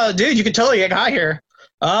 Like, oh, dude, you can totally get high here.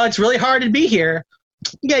 Oh, it's really hard to be here.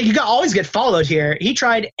 Yeah, you always get followed here. He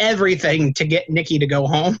tried everything to get Nikki to go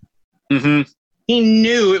home. Mm-hmm. He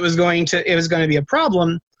knew it was going to be a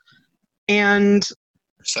problem, and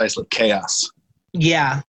precisely chaos.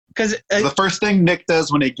 Yeah, because the first thing Nick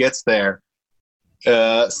does when he gets there,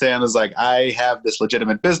 Sam is like, I have this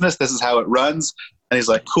legitimate business. This is how it runs. And he's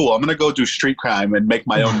like, cool, I'm going to go do street crime and make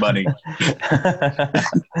my own money.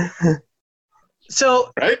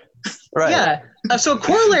 So, right? Yeah. So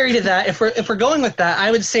corollary to that, if we're going with that, I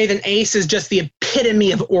would say that Ace is just the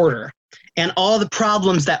epitome of order and all the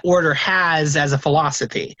problems that order has as a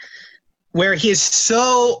philosophy, where he is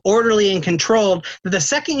so orderly and controlled that the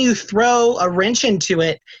second you throw a wrench into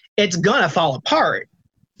it, it's going to fall apart.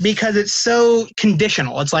 Because it's so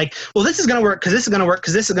conditional. It's like, well, this is going to work because this is going to work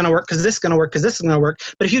because this is going to work because this is going to work because this is going to work.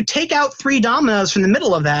 But if you take out 3 dominoes from the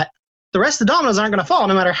middle of that, the rest of the dominoes aren't going to fall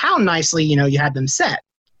no matter how nicely, you had them set.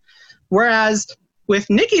 Whereas with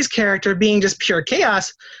Nikki's character being just pure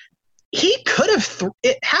chaos, he could have,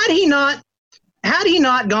 had he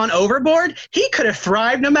not gone overboard, he could have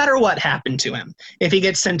thrived no matter what happened to him. If he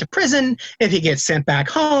gets sent to prison, if he gets sent back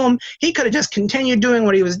home, he could have just continued doing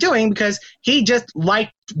what he was doing because he just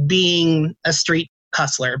liked being a street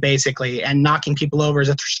hustler, basically, and knocking people over as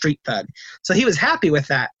a street thug. So he was happy with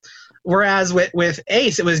that. Whereas with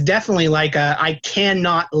Ace, it was definitely like, I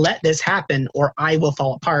cannot let this happen or I will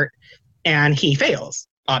fall apart. And he fails,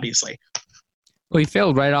 obviously. Well, he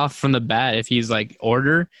failed right off from the bat if he's like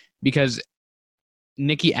order, because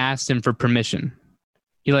Nikki asked him for permission.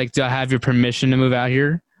 He like, do I have your permission to move out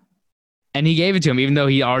here? And he gave it to him, even though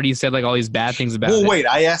he already said like all these bad things about it. Well, wait,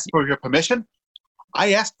 I asked for your permission?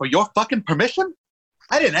 I asked for your fucking permission?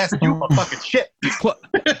 I didn't ask you for fucking shit.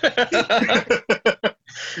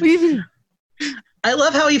 I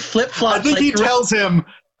love how he flip-flops. I think he tells him,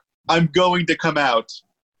 I'm going to come out.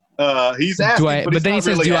 He's asking, but then he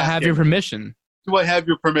says, do I have your permission? Do I have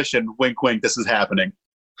your permission? Wink, wink. This is happening.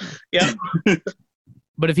 Yeah.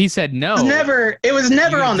 But if he said no, It was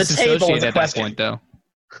never you on the table disassociate as a at that question. point, though.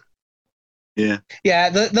 Yeah. Yeah,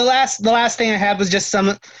 the last thing I had was just some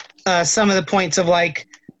of the points of like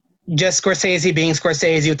just Scorsese being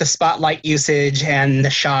Scorsese with the spotlight usage and the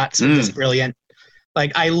shots were just brilliant.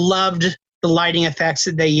 Like I loved the lighting effects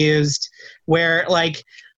that they used, where like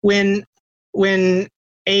when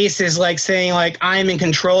Ace is like saying like I'm in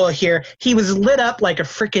control here, he was lit up like a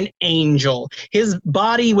freaking angel. His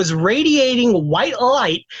body was radiating white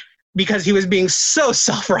light because he was being so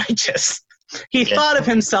self-righteous. He thought of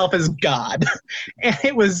himself as God, and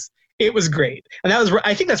it was great. And that was,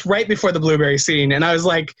 I think that's right before the blueberry scene. And I was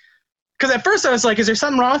like, because at first I was like, is there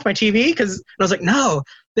something wrong with my TV? Because I was like, no,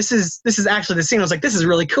 this is actually the scene. I was like, this is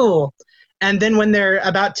really cool. And then when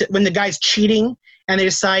when the guy's cheating and they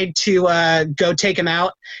decide to go take him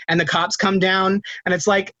out, and the cops come down, and it's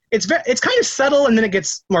like it's kind of subtle, and then it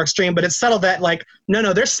gets more extreme. But it's subtle that like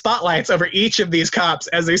no, there's spotlights over each of these cops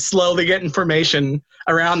as they slowly get information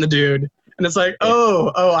around the dude. And it's like,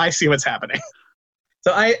 oh, I see what's happening.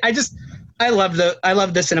 So I love the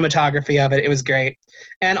cinematography of it. It was great.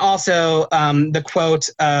 And also the quote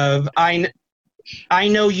of I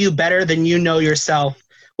know you better than you know yourself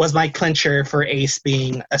was my clincher for Ace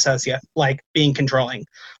being a sociopath, like being controlling.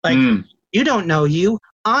 Like you don't know you,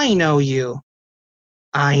 I know you.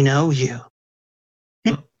 I know you.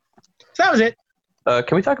 So that was it.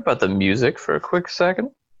 Can we talk about the music for a quick second?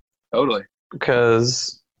 Totally.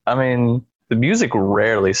 Because I mean, the music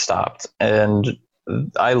rarely stopped, and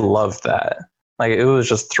I loved that. Like it was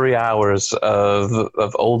just 3 hours of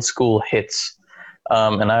old school hits,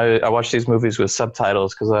 and I watched these movies with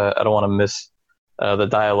subtitles because I don't want to miss the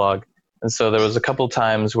dialogue. And so there was a couple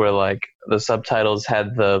times where like the subtitles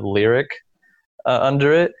had the lyric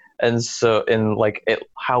under it, and so in like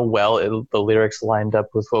how well the lyrics lined up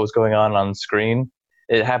with what was going on screen.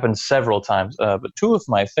 It happened several times, but two of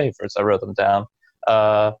my favorites, I wrote them down.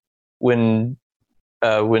 When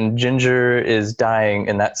Ginger is dying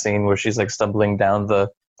in that scene where she's like stumbling down the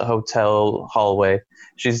hotel hallway,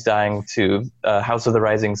 she's dying to House of the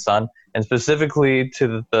Rising Sun, and specifically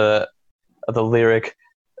to the lyric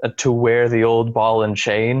to wear the old ball and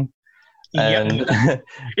chain. And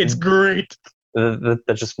it's great.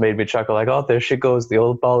 That just made me chuckle. Like, oh, there she goes, the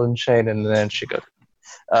old ball and chain, and then she goes.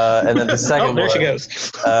 And then the second there one she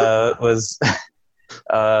goes. was.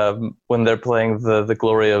 When they're playing the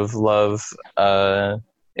Glory of Love,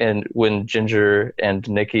 and when Ginger and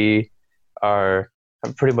Nikki have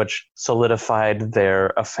pretty much solidified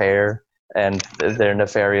their affair and their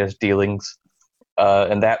nefarious dealings,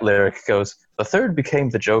 and that lyric goes, "The third became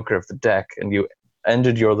the joker of the deck, and you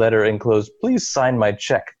ended your letter enclosed, please sign my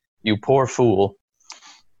check, you poor fool."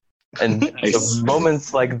 And Nice.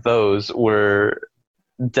 moments like those were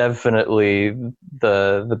definitely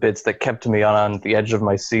the bits that kept me on the edge of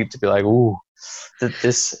my seat to be like, ooh,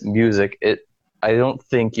 this music, I don't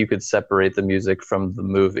think you could separate the music from the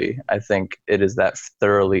movie. I think it is that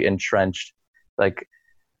thoroughly entrenched. Like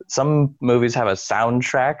some movies have a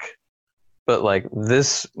soundtrack, but like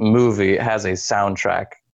this movie has a soundtrack.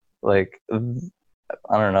 Like, I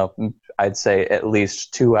don't know, I'd say at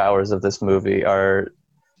least 2 hours of this movie are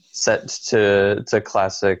set to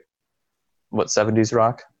classic 70s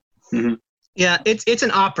rock. Mm-hmm. Yeah, it's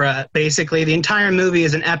an opera, basically. The entire movie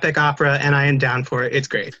is an epic opera, and I am down for it. It's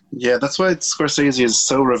great. Yeah, that's why Scorsese is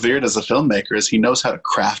so revered as a filmmaker, is he knows how to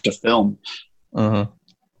craft a film. Mm-hmm.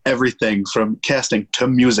 Everything from casting to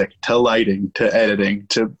music to lighting to editing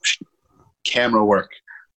to camera work.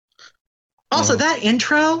 Also, that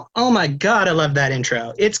intro, oh my God, I love that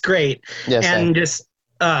intro. It's great. Yes, and just,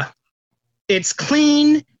 it's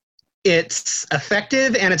clean, it's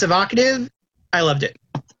effective, and it's evocative. I loved it.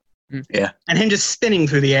 Yeah. And him just spinning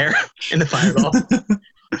through the air in the fireball,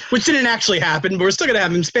 which didn't actually happen, but we're still going to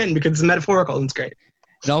have him spin because it's metaphorical and it's great.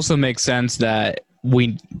 It also makes sense that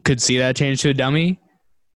we could see that change to a dummy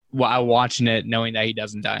while watching it, knowing that he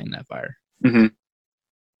doesn't die in that fire. Mm-hmm.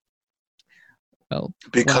 Well,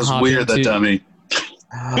 Because hop we're the into- dummy.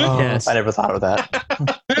 Oh, Yes. I never thought of that.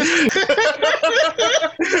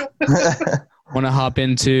 Want to hop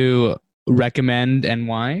into recommend and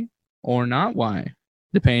why or not why,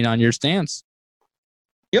 depending on your stance.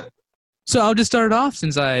 Yep. So I'll just start it off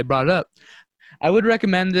since I brought it up. I would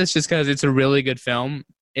recommend this just because it's a really good film.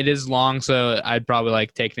 It is long, so I'd probably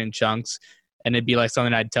like take it in chunks, and it'd be like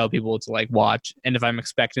something I'd tell people to like watch. And if I'm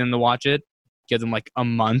expecting them to watch it, give them like a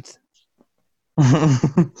month.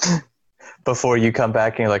 Before you come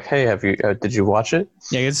back and you're like, hey, did you watch it?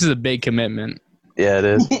 Yeah, this is a big commitment. Yeah, it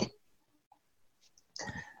is.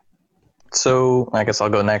 So I guess I'll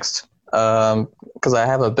go next. because I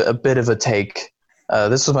have a bit of a take.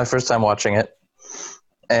 This was my first time watching it,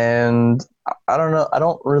 and I don't know. I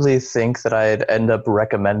don't really think that I'd end up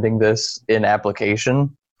recommending this in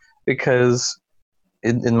application, because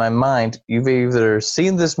in my mind, you've either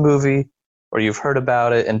seen this movie or you've heard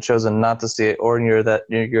about it and chosen not to see it, or you're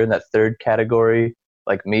in that third category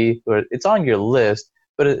like me, where it's on your list,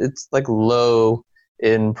 but it's like low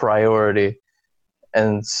in priority.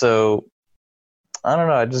 And so I don't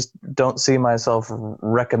know. I just don't see myself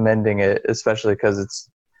recommending it, especially because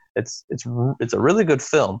it's a really good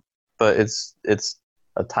film, but it's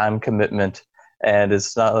a time commitment, and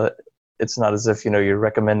it's not as if you're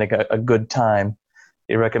recommending a good time.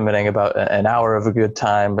 You're recommending about an hour of a good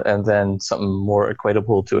time, and then something more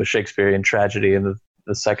equatable to a Shakespearean tragedy in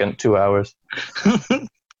the second 2 hours.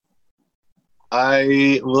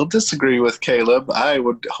 I will disagree with Caleb. I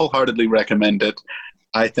would wholeheartedly recommend it.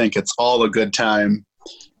 I think it's all a good time.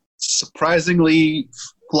 Surprisingly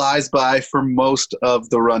flies by for most of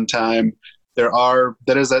the runtime. There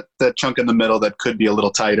is that chunk in the middle that could be a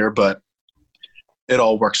little tighter, but it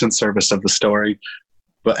all works in service of the story.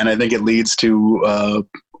 And I think it leads to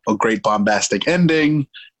a great bombastic ending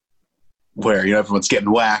where everyone's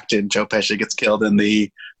getting whacked and Joe Pesci gets killed in the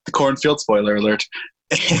cornfield. Spoiler alert.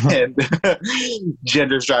 And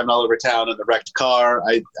Gender's driving all over town in the wrecked car.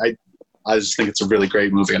 I just think it's a really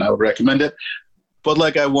great movie, and I would recommend it. But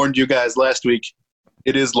like I warned you guys last week,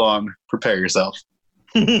 it is long. Prepare yourself.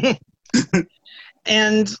 And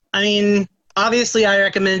I mean, obviously, I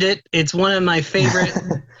recommend it. It's one of my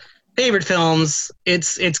favorite films.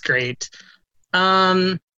 It's great.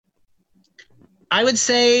 I would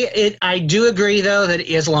say it. I do agree, though, that it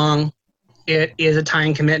is long. It is a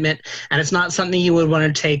time commitment, and it's not something you would want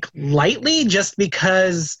to take lightly, just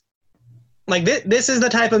because, like, this is the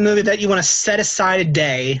type of movie that you want to set aside a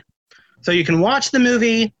day so you can watch the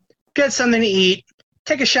movie, get something to eat,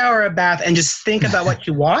 take a shower or a bath, and just think about what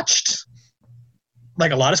you watched,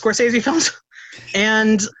 like a lot of Scorsese films.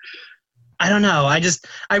 And I don't know. I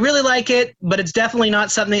really like it, but it's definitely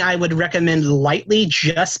not something I would recommend lightly,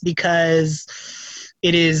 just because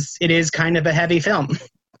it is kind of a heavy film.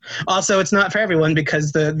 Also, it's not for everyone,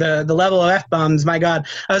 because the level of F-bombs, my God.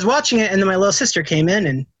 I was watching it, and then my little sister came in,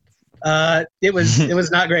 and it was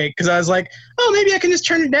not great, because I was like, oh, maybe I can just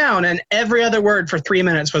turn it down, and every other word for 3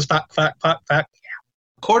 minutes was fuck, fuck, fuck, fuck.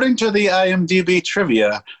 According to the IMDb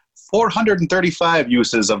trivia, 435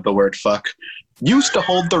 uses of the word fuck used to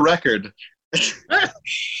hold the record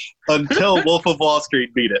until Wolf of Wall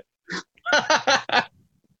Street beat it.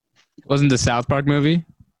 Wasn't the South Park movie?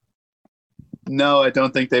 No, I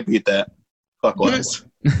don't think they beat that. Fuck was.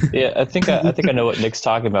 Yeah, I think I know what Nick's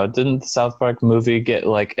talking about. Didn't the South Park movie get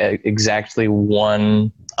like exactly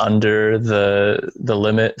one under the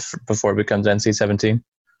limit before it becomes NC-17?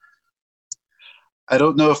 I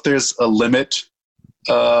don't know if there's a limit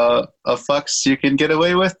of fucks you can get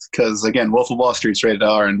away with, because again, Wolf of Wall Street's rated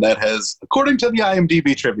R, and that has, according to the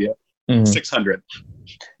IMDb trivia, 600.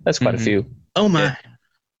 That's quite a few. Oh my! Yeah.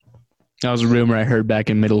 That was a rumor I heard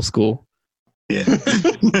back in middle school. Yeah.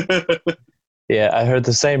 Yeah, I heard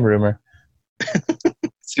the same rumor.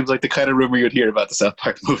 Seems like the kind of rumor you'd hear about the South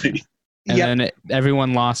Park movie. And then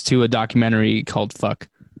everyone lost to a documentary called Fuck.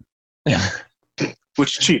 Yeah.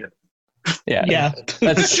 Which cheated. Yeah.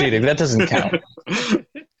 That's cheating. That doesn't count.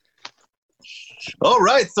 All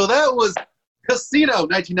right, so that was Casino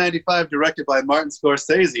 1995, directed by Martin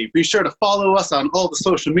Scorsese. Be sure to follow us on all the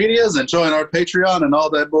social medias and join our Patreon and all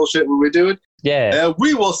that bullshit we're doing. Yeah. And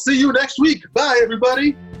we will see you next week. Bye,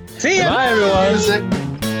 everybody. See ya. Bye, everyone. Music.